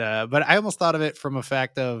 And but I almost thought of it from a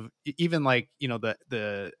fact of even like,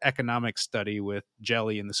 the economic study with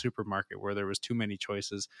jelly in the supermarket where there was too many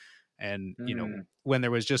choices, and Mm, when there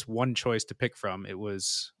was just one choice to pick from, it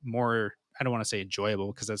was more, I don't want to say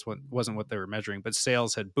enjoyable because that's what wasn't what they were measuring, but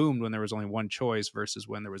sales had boomed when there was only one choice versus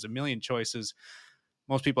when there was a million choices.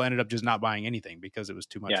 Most people ended up just not buying anything because it was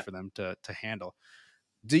too much yeah. for them to handle.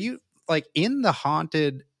 Do you, like, in the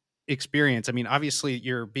haunted experience? I mean, obviously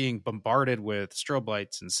you're being bombarded with strobe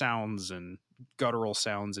lights and sounds and guttural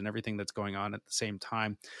sounds and everything that's going on at the same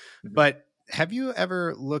time. Mhm. But have you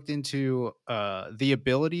ever looked into the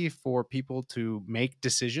ability for people to make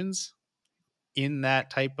decisions in that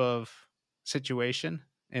type of situation?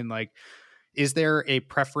 And like, is there a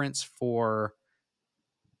preference for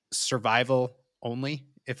survival only,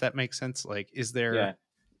 if that makes sense? Like, Yeah.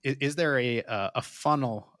 is there a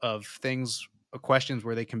funnel of things, questions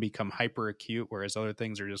where they can become hyper acute, whereas other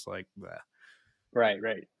things are just like, bleh. Right,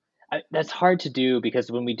 right. That's hard to do because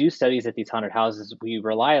when we do studies at these haunted houses, we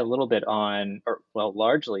rely a little bit on, or well,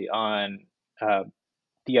 largely on uh,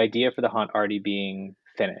 the idea for the haunt already being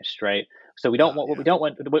finished, right? So we don't want what we Yeah. don't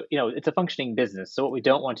want. It's a functioning business. So what we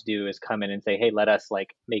don't want to do is come in and say, "Hey, let us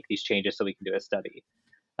like make these changes so we can do a study."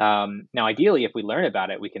 Now, ideally, if we learn about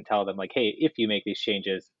it, we can tell them like, "Hey, if you make these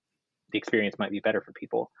changes, the experience might be better for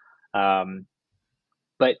people." Um,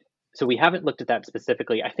 but so we haven't looked at that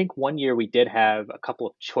specifically. I think one year we did have a couple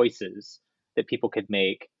of choices that people could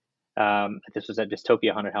make. This was at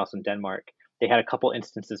Dystopia Haunted House in Denmark. They had a couple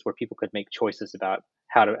instances where people could make choices about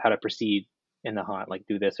how to proceed in the haunt, like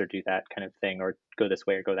do this or do that kind of thing, or go this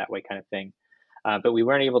way or go that way kind of thing. But we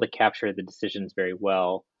weren't able to capture the decisions very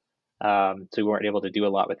well, so we weren't able to do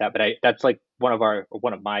a lot with that. But that's like one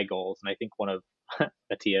of my goals, and I think one of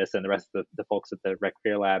Matthias and the rest of the folks at the Rec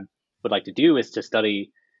Fear Lab would like to do is to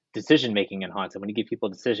study decision making in haunts. And when you give people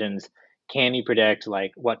decisions, can you predict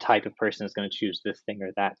like what type of person is going to choose this thing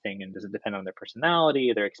or that thing, and does it depend on their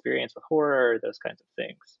personality, their experience with horror, those kinds of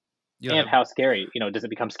things, You'll and have how scary? Does it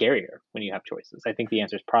become scarier when you have choices? I think the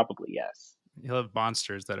answer is probably yes. you'll have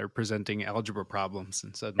monsters that are presenting algebra problems,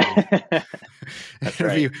 and suddenly That's it'll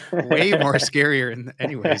right. be way more scarier in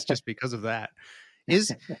anyways just because of that.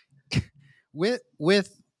 Is with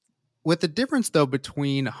the difference though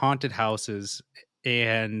between haunted houses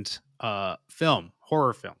and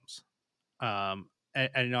horror films. I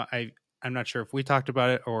know I'm not sure if we talked about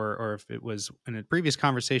it or if it was in a previous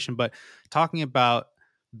conversation, but talking about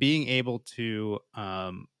being able to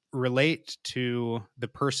relate to the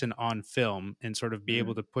person on film and sort of be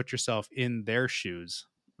able Mm, to put yourself in their shoes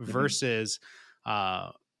mhm. versus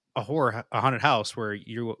uh, a haunted house where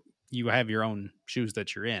you have your own shoes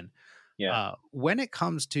that you're in. Yeah. When it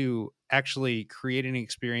comes to actually creating an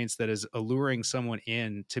experience that is alluring someone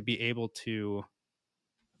in to be able to,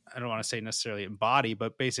 I don't want to say necessarily embody,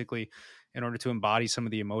 but basically in order to embody some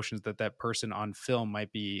of the emotions that that person on film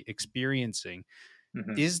might be experiencing,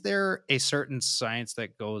 Mhm. is there a certain science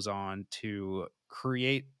that goes on to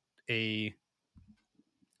create a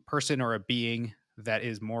person or a being that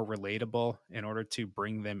is more relatable in order to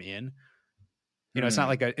bring them in? Mm. It's not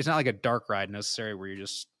like a dark ride necessarily where you're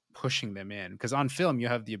just pushing them in, because on film you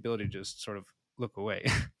have the ability to just sort of look away.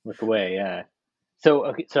 Look away, yeah. So,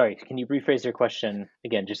 okay, sorry, can you rephrase your question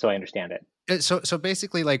again, just so I understand it? So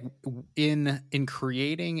basically, like, in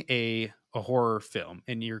creating a horror film,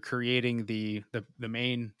 and you're creating the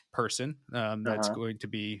main person that's Uh-huh. going to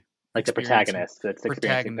be Like the experiencing protagonist that's experiencing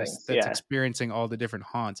protagonist things. that's Yeah. experiencing all the different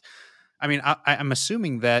haunts. I mean, I'm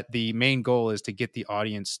assuming that the main goal is to get the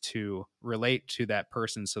audience to relate to that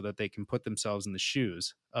person so that they can put themselves in the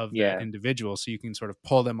shoes of the Yeah. individual, so you can sort of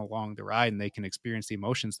pull them along the ride and they can experience the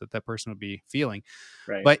emotions that that person would be feeling.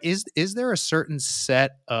 Right. But is there a certain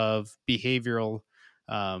set of behavioral,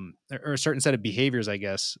 or a certain set of behaviors, I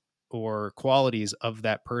guess, or qualities of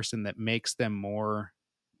that person that makes them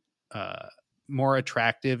uh, more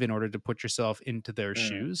attractive in order to put yourself into their Mm.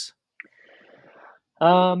 shoes?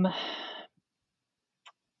 Um,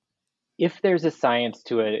 if there's a science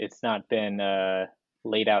to it, it's not been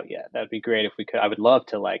laid out yet. That'd be great if we could. I would love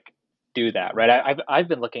to like do that, right? I've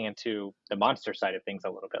been looking into the monster side of things a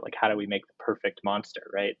little bit, like how do we make the perfect monster,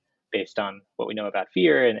 right? Based on what we know about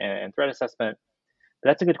fear and threat assessment. But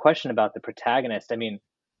that's a good question about the protagonist. I mean,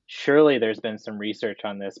 surely there's been some research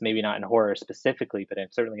on this, maybe not in horror specifically, but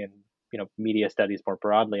certainly in media studies more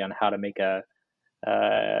broadly on how to make a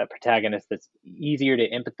protagonist that's easier to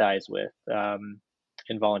empathize with,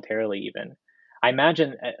 involuntarily even. I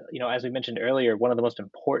imagine, as we mentioned earlier, one of the most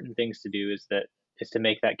important things to do is to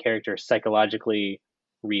make that character psychologically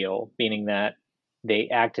real, meaning that they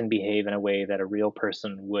act and behave in a way that a real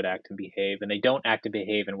person would act and behave, and they don't act and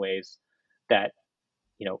behave in ways that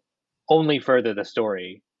you know only further the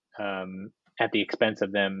story, at the expense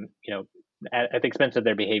of them, at the expense of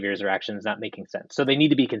their behaviors or actions not making sense. So they need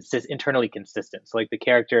to be internally consistent. So like the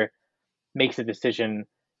character makes a decision,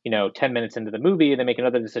 10 minutes into the movie, they make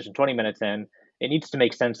another decision 20 minutes in. It needs to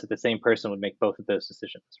make sense that the same person would make both of those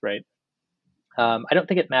decisions, right? I don't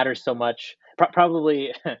think it matters so much.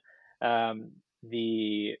 Probably um,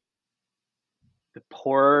 the the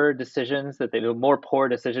more poor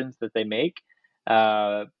decisions that they make,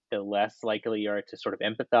 the less likely you are to sort of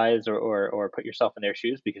empathize or put yourself in their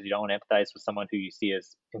shoes, because you don't want to empathize with someone who you see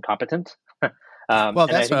as incompetent. Well, And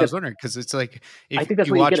that's what I was wondering, because it's like I if think that's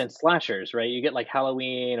you what you get watch. in slashers, right? You get like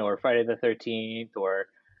Halloween or Friday the 13th or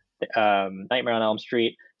Nightmare on Elm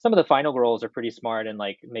Street. Some of the final girls are pretty smart and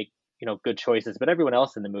like make good choices, but everyone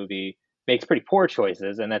else in the movie makes pretty poor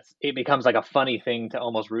choices, and it becomes like a funny thing to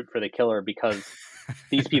almost root for the killer because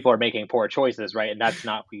these people are making poor choices, right? And that's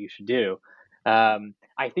not what you should do.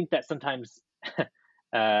 I think that sometimes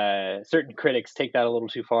certain critics take that a little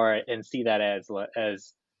too far and see that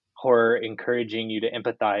as horror encouraging you to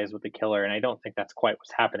empathize with the killer, and I don't think that's quite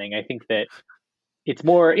what's happening. I think that it's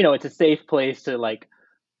more, it's a safe place to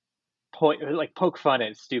poke fun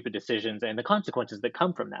at stupid decisions and the consequences that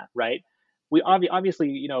come from that, right? We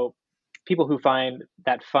obviously, people who find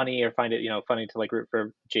that funny or find it, funny to like root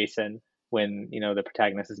for Jason when the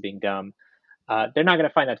protagonist is being dumb. They're not going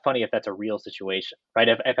to find that funny if that's a real situation, right?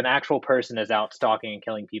 If an actual person is out stalking and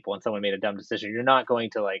killing people and someone made a dumb decision, you're not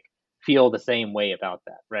going to like feel the same way about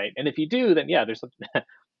that, right? And if you do, then yeah, there's something.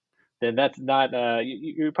 Then that's not.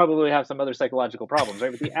 You probably have some other psychological problems, right?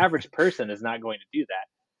 But the average person is not going to do that.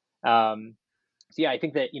 So yeah, I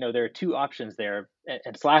think that there are two options there,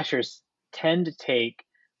 and slashers tend to take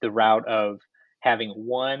the route of having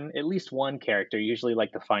at least one character, usually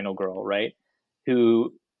like the final girl, right?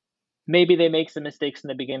 Who maybe they make some mistakes in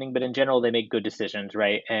the beginning, but in general they make good decisions,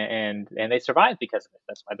 right? And they survive because of it.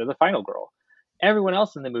 That's why they're the final girl. Everyone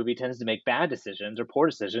else in the movie tends to make bad decisions or poor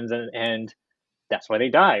decisions, and that's why they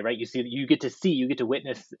die, right? You get to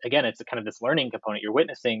witness again. It's a kind of this learning component. You're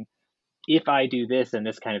witnessing, if I do this in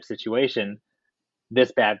this kind of situation,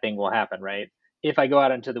 this bad thing will happen, right? If I go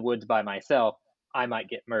out into the woods by myself, I might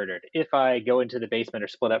get murdered. If I go into the basement or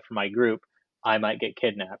split up from my group, I might get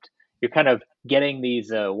kidnapped. You're kind of getting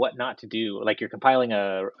these what not to do, like you're compiling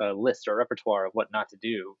a list or repertoire of what not to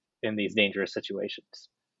do in these dangerous situations.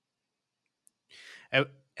 I,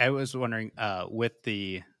 I was wondering, with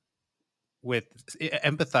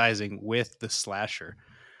empathizing with the slasher.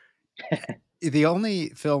 The only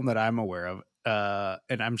film that I'm aware of,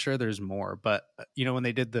 and I'm sure there's more, but when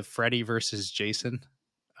they did the Freddy versus Jason,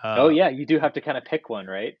 Oh uh, yeah, you do have to kind of pick one,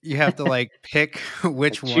 right? you have to like pick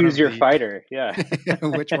which Like one choose of your the fighter. Yeah.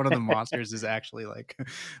 which one of the monsters is actually like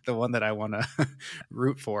the one that I want to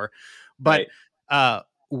root for. But Right. uh,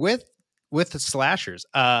 with the slashers,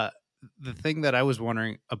 the thing that I was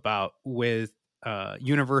wondering about with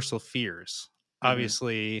universal fears, Hmm.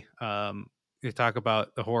 obviously, you talk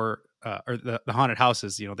about the horror or the haunted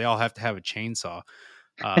houses. They all have to have a chainsaw.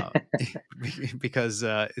 Uh, because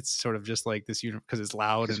it's sort of just like this because it's It's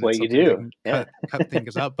loud just and it's what you something they do. can Yeah. cut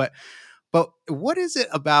things up. But what is it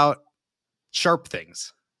about sharp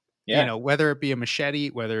things? Yeah. Whether it be a machete,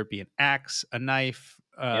 whether it be an axe, a knife,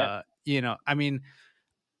 Yeah. I mean,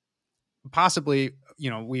 possibly,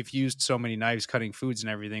 we've used so many knives cutting foods and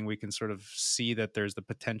everything, we can sort of see that there's the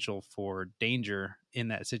potential for danger in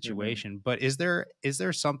that Hmm. situation. But is there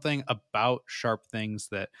something about sharp things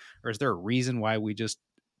or is there a reason why we just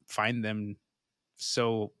find them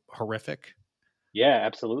so horrific? Yeah,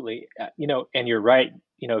 absolutely. And you're right.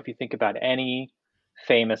 If you think about any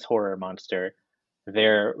famous horror monster,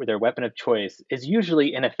 their weapon of choice is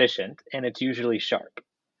usually inefficient and it's usually sharp.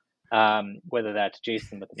 Whether that's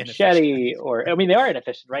Jason with a Inefficient. machete, or I mean, they are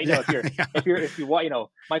inefficient, right? Yeah. Yeah. If you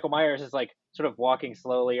Michael Myers is like sort of walking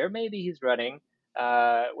slowly, or maybe he's running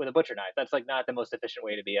with a butcher knife. That's like not the most efficient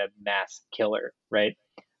way to be a mass killer, right?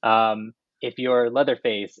 Um, if you're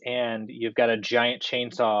Leatherface and you've got a giant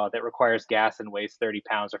chainsaw that requires gas and weighs 30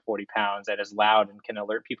 pounds or 40 pounds that is loud and can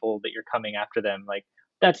alert people that you're coming after them, like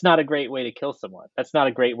that's not a great way to kill someone. That's not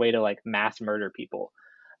a great way to like mass murder people.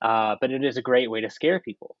 But it is a great way to scare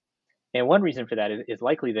people. And one reason for that is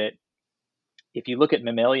likely that if you look at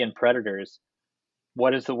mammalian predators,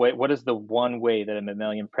 what is the one way that a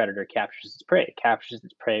mammalian predator captures its prey? It captures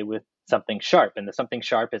its prey with something sharp, and the something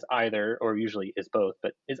sharp is either, or usually is both,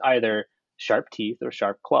 but is either sharp teeth or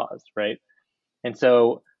sharp claws, right? And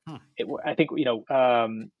so Hmm. I think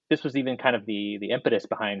this was even kind of the impetus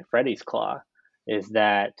behind Freddy's Claw, is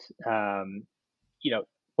that um, you know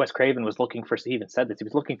Wes Craven was looking for. He even said this. He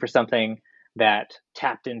was looking for something that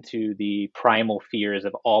tapped into the primal fears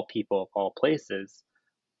of all people of all places,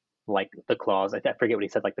 like the claws. I forget what he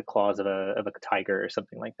said, like the claws of a tiger or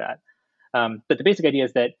something like that. But the basic idea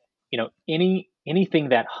is that anything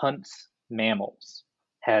that hunts mammals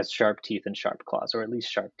has sharp teeth and sharp claws, or at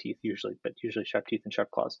least sharp teeth usually, but usually sharp teeth and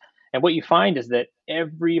sharp claws. And what you find is that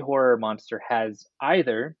every horror monster has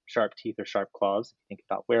either sharp teeth or sharp claws. Think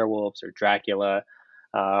about werewolves or Dracula,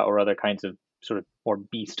 or other kinds of sort of more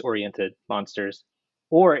beast-oriented monsters,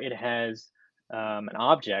 or it has an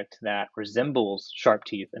object that resembles sharp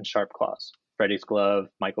teeth and sharp claws. Freddy's glove,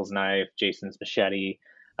 Michael's knife, Jason's machete,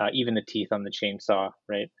 even the teeth on the chainsaw,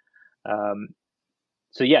 right? Um,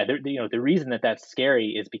 so yeah, the reason that that's scary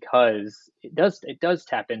is because it does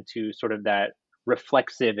tap into sort of that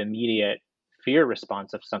reflexive, immediate fear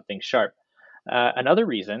response of something sharp. Another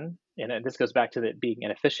reason, and this goes back to the being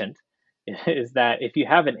inefficient, is that if you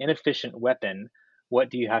have an inefficient weapon, what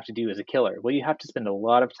do you have to do as a killer? Well, you have to spend a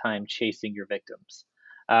lot of time chasing your victims.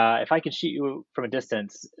 If I can shoot you from a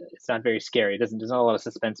distance, it's not very scary. There's not a lot of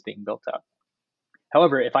suspense being built up.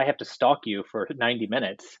 However, if I have to stalk you for 90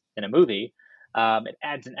 minutes in a movie, it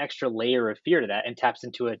adds an extra layer of fear to that and taps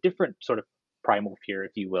into a different sort of primal fear,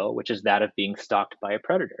 if you will, which is that of being stalked by a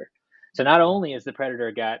predator. So not only is the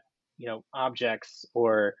predator got objects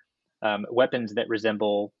or weapons that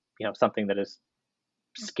resemble something that has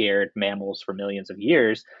scared mammals for millions of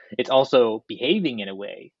years, it's also behaving in a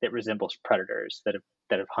way that resembles predators that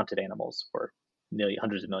have hunted animals for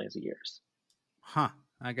hundreds of millions of years. Huh.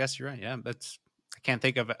 I guess you're right. Yeah, that's. I can't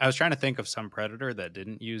think of. I was trying to think of some predator that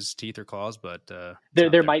didn't use teeth or claws, but it's not There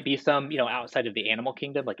there. might be some, outside of the animal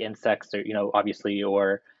kingdom, like insects, or obviously,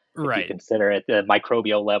 or if you Right. consider it the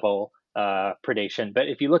microbial level predation. But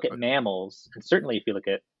if you look at mammals, and certainly if you look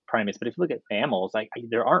at primates, but if you look at mammals, like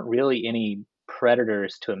there aren't really any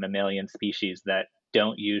predators to a mammalian species that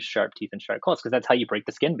don't use sharp teeth and sharp claws, because that's how you break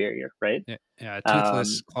the skin barrier, right? Yeah, yeah. A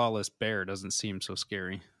toothless, Um, clawless bear doesn't seem so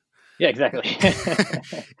scary. yeah, exactly.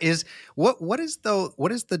 Is what is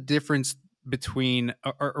the difference between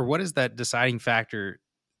or what is that deciding factor?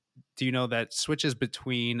 Do you know that switches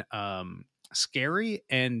between scary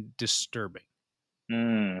and disturbing?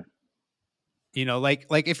 Mm,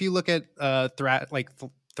 Like if you look at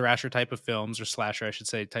thrasher type of films, or slasher I should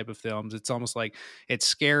say, type of films, it's almost like it's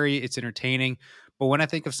scary, it's entertaining. But when I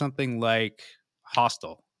think of something like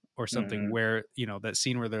Hostel, or something mhm, where that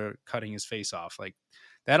scene where they're cutting his face off, like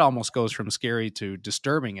that almost goes from scary to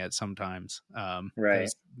disturbing at sometimes. That right.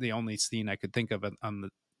 was the only scene I could think of on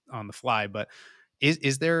the fly. But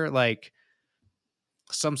is there like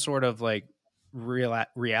some sort of like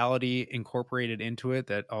reality incorporated into it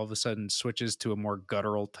that all of a sudden switches to a more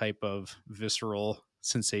guttural type of visceral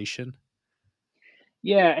sensation?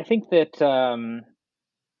 Yeah, I think that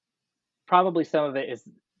probably some of it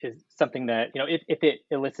is something that if it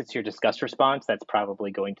elicits your disgust response, that's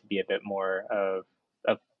probably going to be a bit more of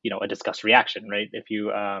a disgust reaction, right? If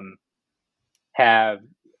you have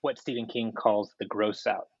what Stephen King calls the gross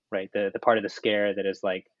out, right? The part of the scare that is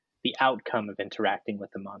like the outcome of interacting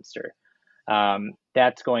with the monster.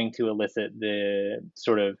 That's going to elicit the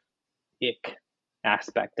sort of ick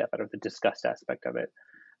aspect of it, or the disgust aspect of it.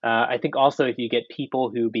 I think also if you get people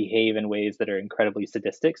who behave in ways that are incredibly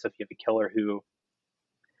sadistic, so if you have a killer who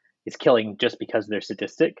is killing just because they're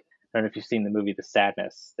sadistic. I don't know if you've seen the movie The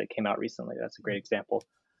Sadness that came out recently. That's a great example.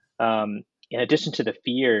 In addition to the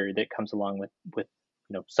fear that comes along with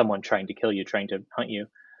someone trying to kill you, trying to hunt you,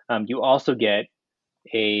 you also get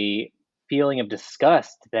a feeling of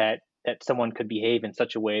disgust that someone could behave in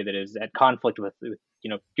such a way that is at conflict with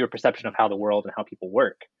your perception of how the world and how people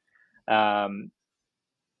work. Um,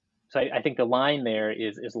 so I think the line there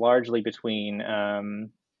is largely between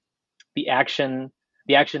the action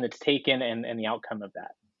the action that's taken and the outcome of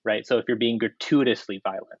that, right? So if you're being gratuitously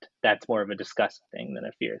violent, that's more of a disgust thing than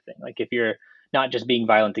a fear thing. Like if you're not just being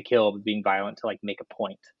violent to kill, but being violent to like make a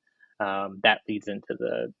point, that leads into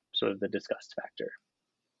the sort of the disgust factor.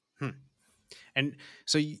 Hmm. And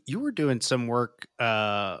so you were doing some work,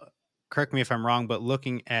 correct me if I'm wrong, but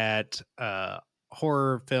looking at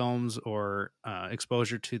horror films, or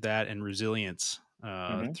exposure to that, and resilience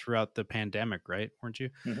Hmm. throughout the pandemic, right? Weren't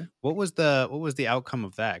you? Hmm. What was the outcome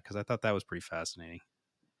of that? Because I thought that was pretty fascinating.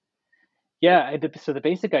 Yeah. So the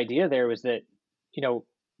basic idea there was that you know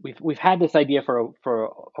we've had this idea for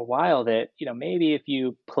a while that maybe if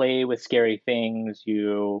you play with scary things,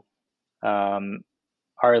 you um,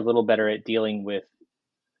 are a little better at dealing with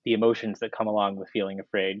the emotions that come along with feeling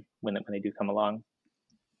afraid when they do come along.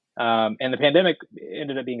 And the pandemic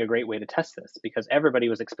ended up being a great way to test this because everybody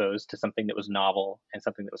was exposed to something that was novel and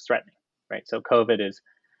something that was threatening, right? So COVID is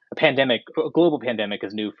a pandemic, a global pandemic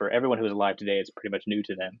is new for everyone who is alive today. It's pretty much new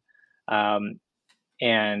to them. Um,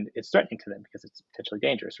 and it's threatening to them because it's potentially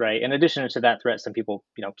dangerous, right? In addition to that threat, some people,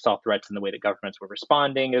 saw threats in the way that governments were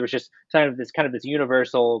responding. It was just kind of this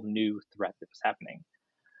universal new threat that was happening.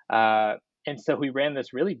 Uh, and so we ran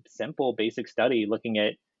this really simple, basic study looking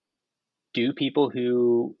at, do people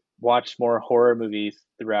who watch more horror movies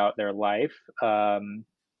throughout their life,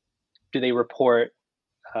 do they report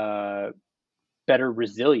uh, better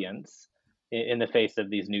resilience in the face of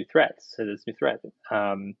these new threats? So this new threat,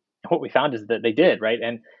 what we found is that they did, right?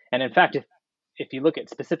 And in fact, if you look at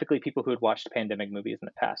specifically people who had watched pandemic movies in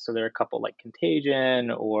the past, so there are a couple like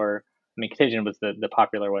Contagion, or I mean, Contagion was the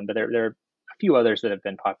popular one, but there are a few others that have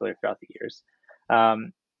been popular throughout the years.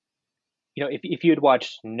 Um, if you had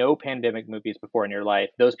watched no pandemic movies before in your life,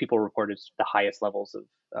 those people reported the highest levels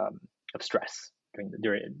of stress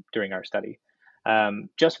during our study.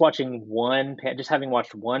 Just having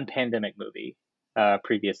watched one pandemic movie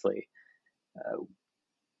previously,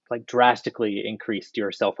 like drastically increased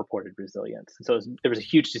your self-reported resilience. And so there was a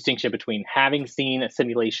huge distinction between having seen a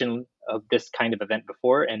simulation of this kind of event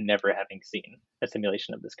before and never having seen a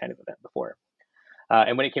simulation of this kind of event before.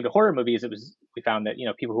 And when it came to horror movies, we found that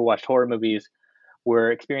people who watched horror movies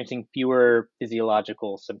were experiencing fewer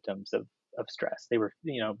physiological symptoms of stress. They were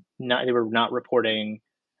not reporting.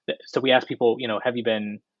 So we asked people, have you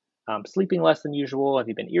been sleeping less than usual? Have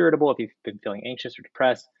you been irritable? Have you been feeling anxious or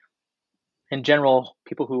depressed? In general,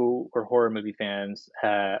 people who were horror movie fans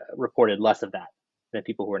reported less of that than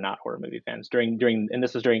people who were not horror movie fans and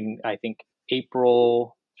this was during, I think,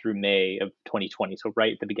 April through May of 2020, so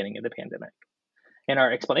right at the beginning of the pandemic. And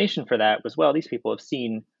our explanation for that was, well, these people have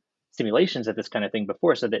seen simulations of this kind of thing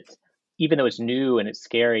before, so that even though it's new and it's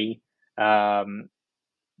scary,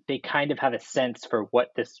 they kind of have a sense for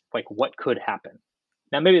what could happen.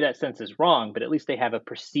 Now, maybe that sense is wrong, but at least they have a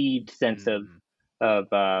perceived sense of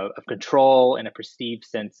control and a perceived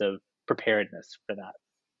sense of preparedness for that.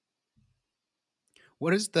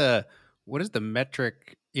 What is the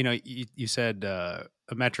metric? You said a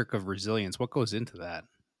metric of resilience. What goes into that?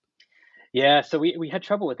 Yeah, so we had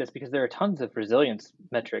trouble with this because there are tons of resilience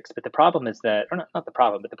metrics, but the problem is that, or not the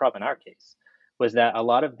problem, but the problem in our case was that a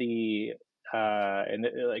lot of the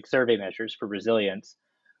like survey measures for resilience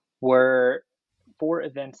were for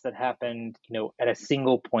events that happened, at a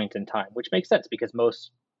single point in time, which makes sense because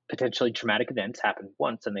most potentially traumatic events happen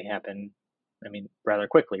once and they happen, I mean, rather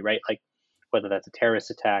quickly, right? Like whether that's a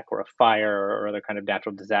terrorist attack or a fire or other kind of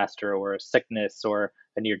natural disaster or a sickness or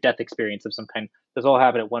a near death experience of some kind, those all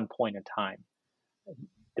happen at one point in time.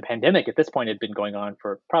 The pandemic at this point had been going on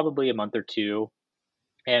for probably a month or two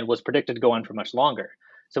and was predicted to go on for much longer.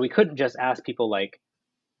 So we couldn't just ask people like,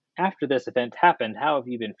 after this event happened, how have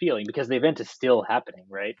you been feeling? Because the event is still happening,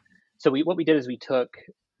 right? So what we did is we took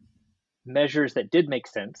measures that did make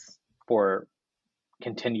sense for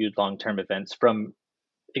continued long-term events from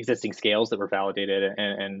existing scales that were validated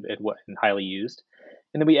and highly used.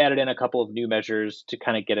 And then we added in a couple of new measures to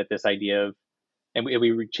kind of get at this idea of, and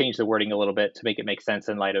we changed the wording a little bit to make it make sense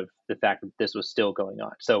in light of the fact that this was still going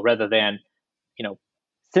on. So rather than,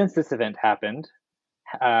 since this event happened,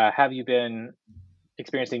 have you been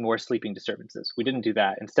experiencing more sleeping disturbances? We didn't do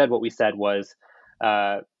that. Instead, what we said was,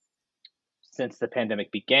 since the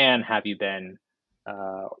pandemic began, have you been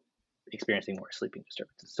experiencing more sleeping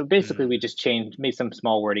disturbances? So basically, we just made some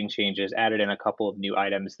small wording changes, added in a couple of new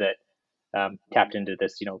items that tapped into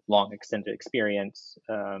this, long extended experience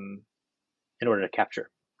in order to capture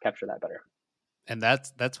that better. And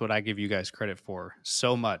that's what I give you guys credit for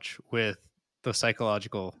so much with the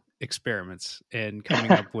psychological experiments and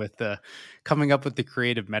coming up with the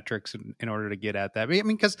creative metrics in order to get at that. I mean,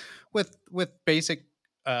 because with basic,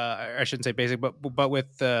 I shouldn't say basic, but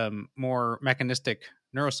with more mechanistic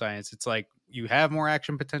neuroscience, it's like you have more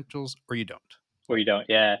action potentials or you don't. Or you don't,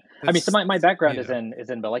 yeah. I mean, so my background is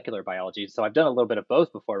in molecular biology, so I've done a little bit of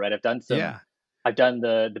both before, right? I've done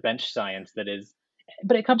the bench science that is,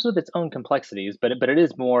 but it comes with its own complexities. But it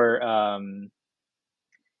is more,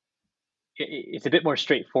 it's a bit more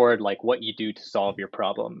straightforward, like what you do to solve your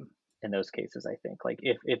problem in those cases. I think, like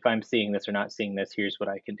if I'm seeing this or not seeing this, here's what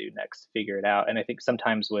I can do next, figure it out. And I think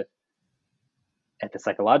sometimes at the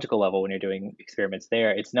psychological level, when you're doing experiments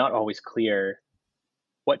there, it's not always clear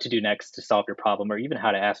what to do next to solve your problem, or even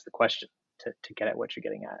how to ask the question to get at what you're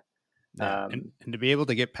getting at. Yeah. And to be able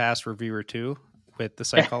to get past reviewer 2 with the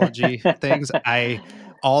psychology things,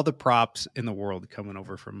 all the props in the world coming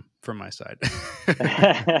over from my side.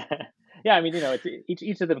 Yeah, I mean, it's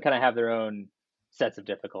each of them kind of have their own sets of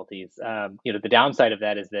difficulties. The downside of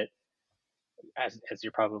that is that, as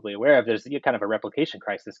you're probably aware of, there's kind of a replication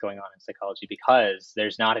crisis going on in psychology because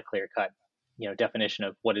there's not a clear cut, definition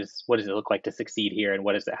of what does it look like to succeed here, and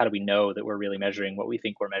how do we know that we're really measuring what we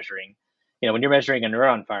think we're measuring. When you're measuring a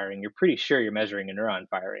neuron firing, you're pretty sure you're measuring a neuron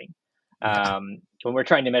firing. Yeah, When we're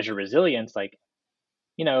trying to measure resilience, like,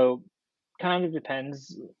 you know, kind of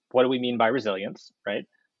depends, what do we mean by resilience, right?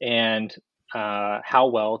 And how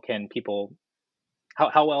well can people,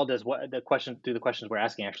 how well does what the question do the questions we're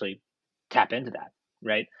asking actually tap into that,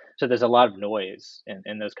 right? So there's a lot of noise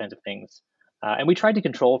and those kinds of things, and we tried to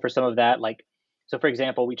control for some of that. Like, so for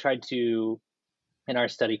example, we tried to, in our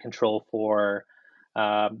study, control for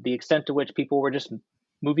the extent to which people were just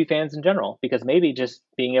movie fans in general, because maybe just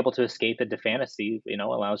being able to escape into fantasy,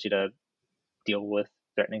 allows you to deal with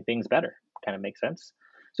threatening things better. Kind of makes sense.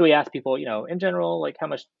 So we asked people, in general, like, how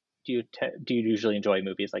much do you usually enjoy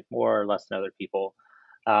movies, like more or less than other people?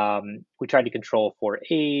 We tried to control for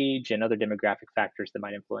age and other demographic factors that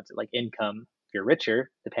might influence it, like income. If you're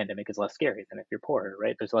richer, the pandemic is less scary than if you're poorer,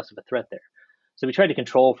 right? There's less of a threat there. So we tried to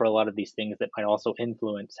control for a lot of these things that might also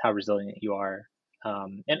influence how resilient you are.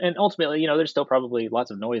 And ultimately, there's still probably lots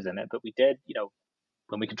of noise in it, but we did,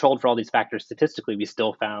 when we controlled for all these factors statistically, we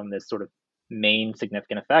still found this sort of main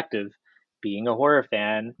significant effect of being a horror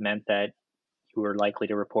fan meant that you were likely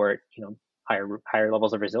to report, higher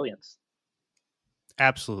levels of resilience.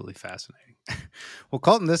 absolutely fascinating. Well,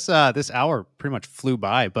 Colton, this hour pretty much flew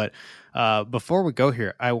by, but before we go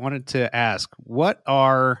here, I wanted to ask, what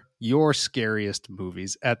are your scariest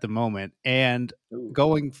movies at the moment, and Ooh.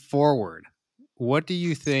 going forward, what do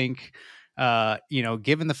you think?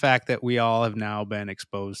 Given the fact that we all have now been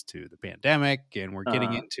exposed to the pandemic, and we're getting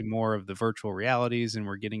Uh, into more of the virtual realities, and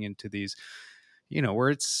we're getting into these, where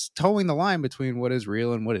it's towing the line between what is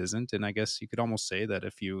real and what isn't. And I guess you could almost say that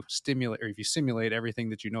if you simulate everything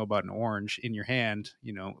that you know about an orange in your hand,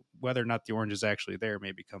 whether or not the orange is actually there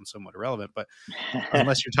may become somewhat irrelevant. But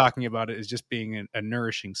unless you're talking about it as just being a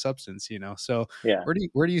nourishing substance, So yeah.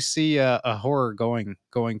 where do you see a horror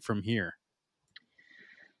going from here?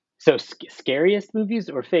 So scariest movies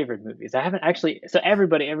or favorite movies? I haven't actually. So every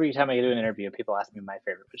time I do an interview, people ask me my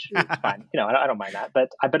favorite, which is fine. I don't mind that.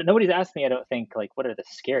 But nobody's asked me. I don't think, like, what are the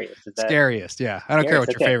scariest? Is that Scariest, yeah. I don't care scariest?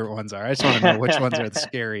 what your Okay. favorite ones are. I just want to know which ones are the Which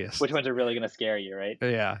scariest. ones are really going to scare you, right?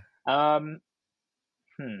 Yeah. Um,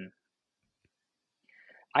 hmm.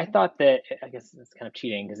 I thought that, I guess it's kind of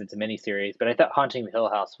cheating because it's a mini series, but I thought Haunting the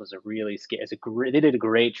Hill House was a really scary. They did a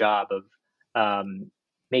great job of um,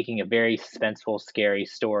 making a very suspenseful, scary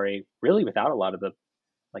story, really without a lot of the,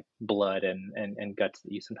 like, blood and guts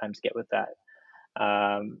that you sometimes get with that.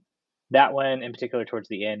 Um, that one in particular, towards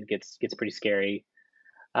the end, gets pretty scary.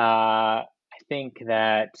 I think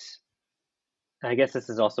that, I guess this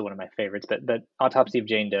is also one of my favorites, but Autopsy of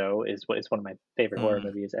Jane Doe is one of my favorite horror Mm,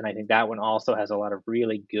 movies, and I think that one also has a lot of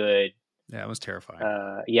really good, yeah, it was terrifying.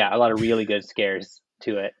 yeah, a lot of really good scares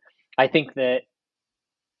to it. I think that,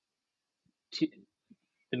 to,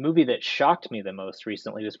 the movie that shocked me the most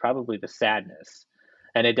recently was probably The Sadness,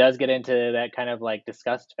 and it does get into that kind of like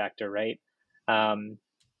disgust factor, right? Um,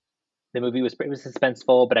 the movie was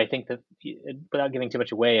suspenseful, but I think that, without giving too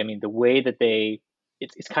much away, I mean, the way that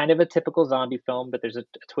it's kind of a typical zombie film, but there's a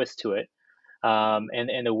twist to it,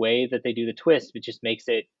 and the way that they do the twist, it just makes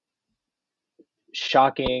it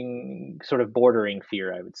shocking, sort of bordering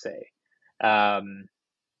fear, I would say. Um,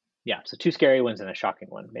 yeah, so two scary ones and a shocking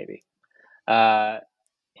one, maybe. Uh,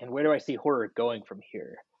 and where do I see horror going from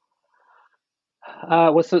here?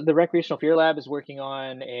 So the Recreational Fear Lab is working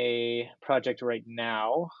on a project right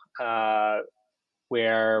now, uh,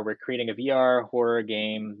 where we're creating a VR horror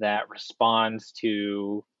game that responds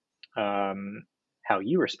to, um, how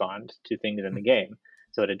you respond to things in the game.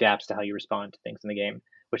 So it adapts to how you respond to things in the game,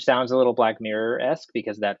 which sounds a little Black Mirror esque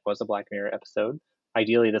because that was a Black Mirror episode.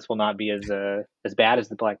 Ideally, this will not be as bad as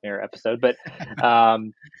the Black Mirror episode,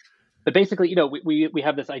 um, but basically, we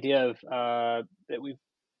have this idea of, that we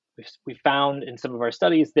found in some of our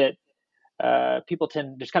studies that, people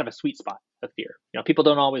tend, there's kind of a sweet spot of fear. People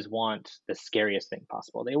don't always want the scariest thing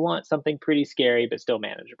possible. They want something pretty scary but still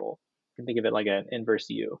manageable. You can think of it like an inverse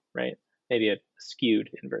U, right? Maybe a skewed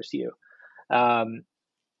inverse U. Um,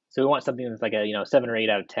 so we want something that's like a, 7 or 8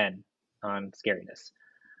 out of 10 on scariness.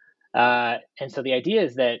 And so the idea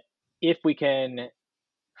is that if we can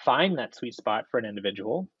find that sweet spot for an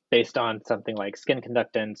individual based on something like skin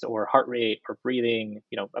conductance or heart rate or breathing,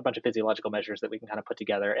 a bunch of physiological measures that we can kind of put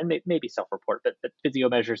together, and maybe self-report, but physio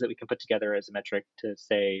measures that we can put together as a metric to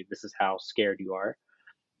say this is how scared you are.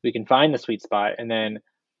 we can find the sweet spot, and then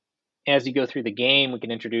as you go through the game, we can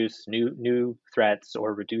introduce new threats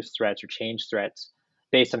or reduce threats or change threats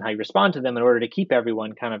based on how you respond to them in order to keep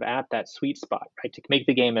everyone kind of at that sweet spot, right? To make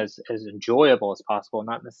the game as enjoyable as possible,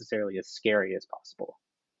 not necessarily as scary as possible.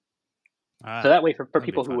 So Ah, that way, for that'd be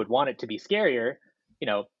people who fun. would want it to be scarier, you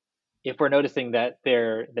know, if we're noticing that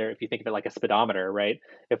they're if you think of it like a speedometer, right?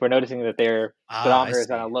 If we're noticing that their Ah, I speedometer is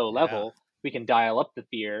on see. a low Yeah. level, we can dial up the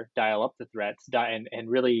fear, dial up the threats, and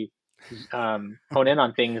really hone in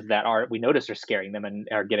on things that are we notice are scaring them and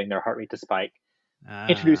are getting their heart rate to spike.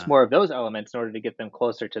 Introduce Ah. more of those elements in order to get them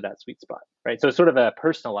closer to that sweet spot, right? So it's sort of a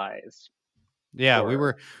personalized Yeah, we horror.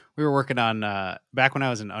 were we were working on back when I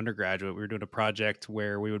was an undergraduate, we were doing a project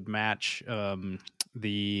where we would match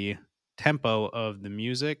the tempo of the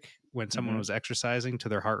music when someone Hmm. was exercising to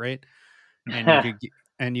their heart rate, and you could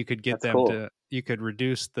and you could get That's them cool. to you could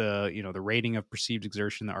reduce the the rating of perceived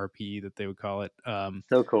exertion, the RPE that they would call it,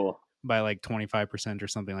 So cool. by like 25% or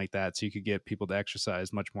something like that. So you could get people to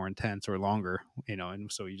exercise much more intense or longer, and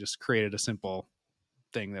so you just created a simple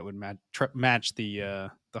thing that would match the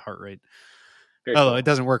heart rate. Very Although it cool.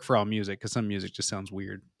 doesn't work for all music because some music just sounds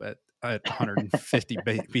weird, but at 150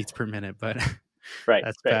 beats per minute. But Right.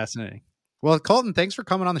 that's Right. fascinating. Well, Colton, thanks for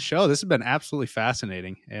coming on the show. This has been absolutely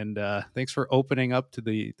fascinating, and thanks for opening up to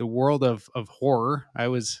the world of horror.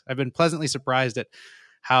 I've been pleasantly surprised at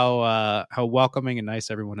how welcoming and nice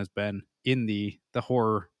everyone has been in the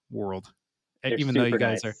horror world. They're Even though you super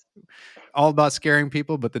guys are nice. all about scaring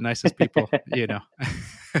people, but the nicest people.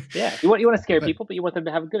 Yeah, you want to scare But people, but you want them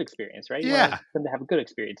to have a good experience, right? You want yeah, them to have a good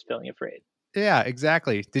experience feeling afraid. yeah,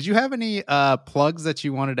 exactly. Did you have any plugs that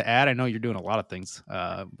you wanted to add? I know you're doing a lot of things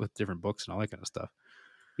with different books and all that kind of stuff.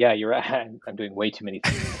 Yeah, you're right. I'm doing way too many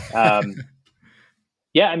things.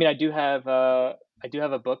 Yeah, I mean, I do have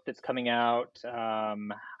a book that's coming out. I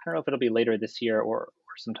don't know if it'll be later this year or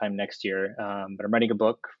sometime next year. But I'm writing a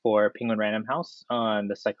book for Penguin Random House on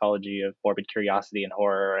the psychology of morbid curiosity and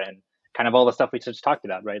horror and kind of all the stuff we just talked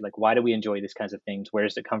about, right? Like, why do we enjoy these kinds of things? Where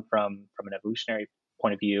does it come from an evolutionary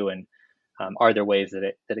point of view? And are there ways that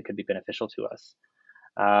it could be beneficial to us?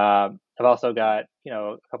 I've also got,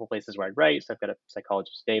 a couple places where I write. So I've got a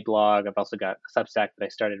Psychology Today blog. I've also got a Substack that I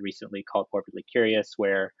started recently called Morbidly Curious,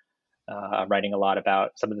 where I'm writing a lot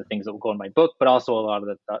about some of the things that will go in my book, but also a lot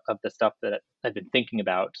of the stuff that I've been thinking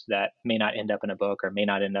about that may not end up in a book or may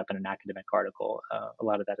not end up in an academic article. A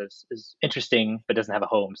lot of that is interesting, but doesn't have a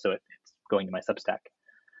home, so it's going to my Substack.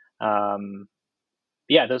 Um,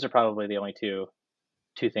 yeah, those are probably the only two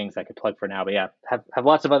things I could plug for now. But yeah, have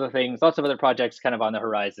lots of other things, lots of other projects kind of on the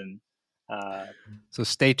horizon. Uh, So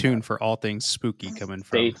stay you know, tuned for all things spooky coming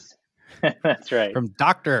from states. That's right.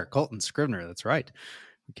 Dr. Colton Scrivner. That's right.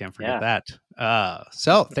 We can't forget Yeah. that.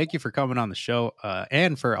 So thank you for coming on the show.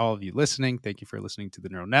 And for all of you listening, thank you for listening to the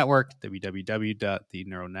Neural Network,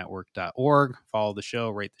 www.theneuralnetwork.org. Follow the show,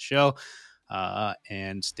 rate the show,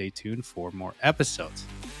 and stay tuned for more episodes.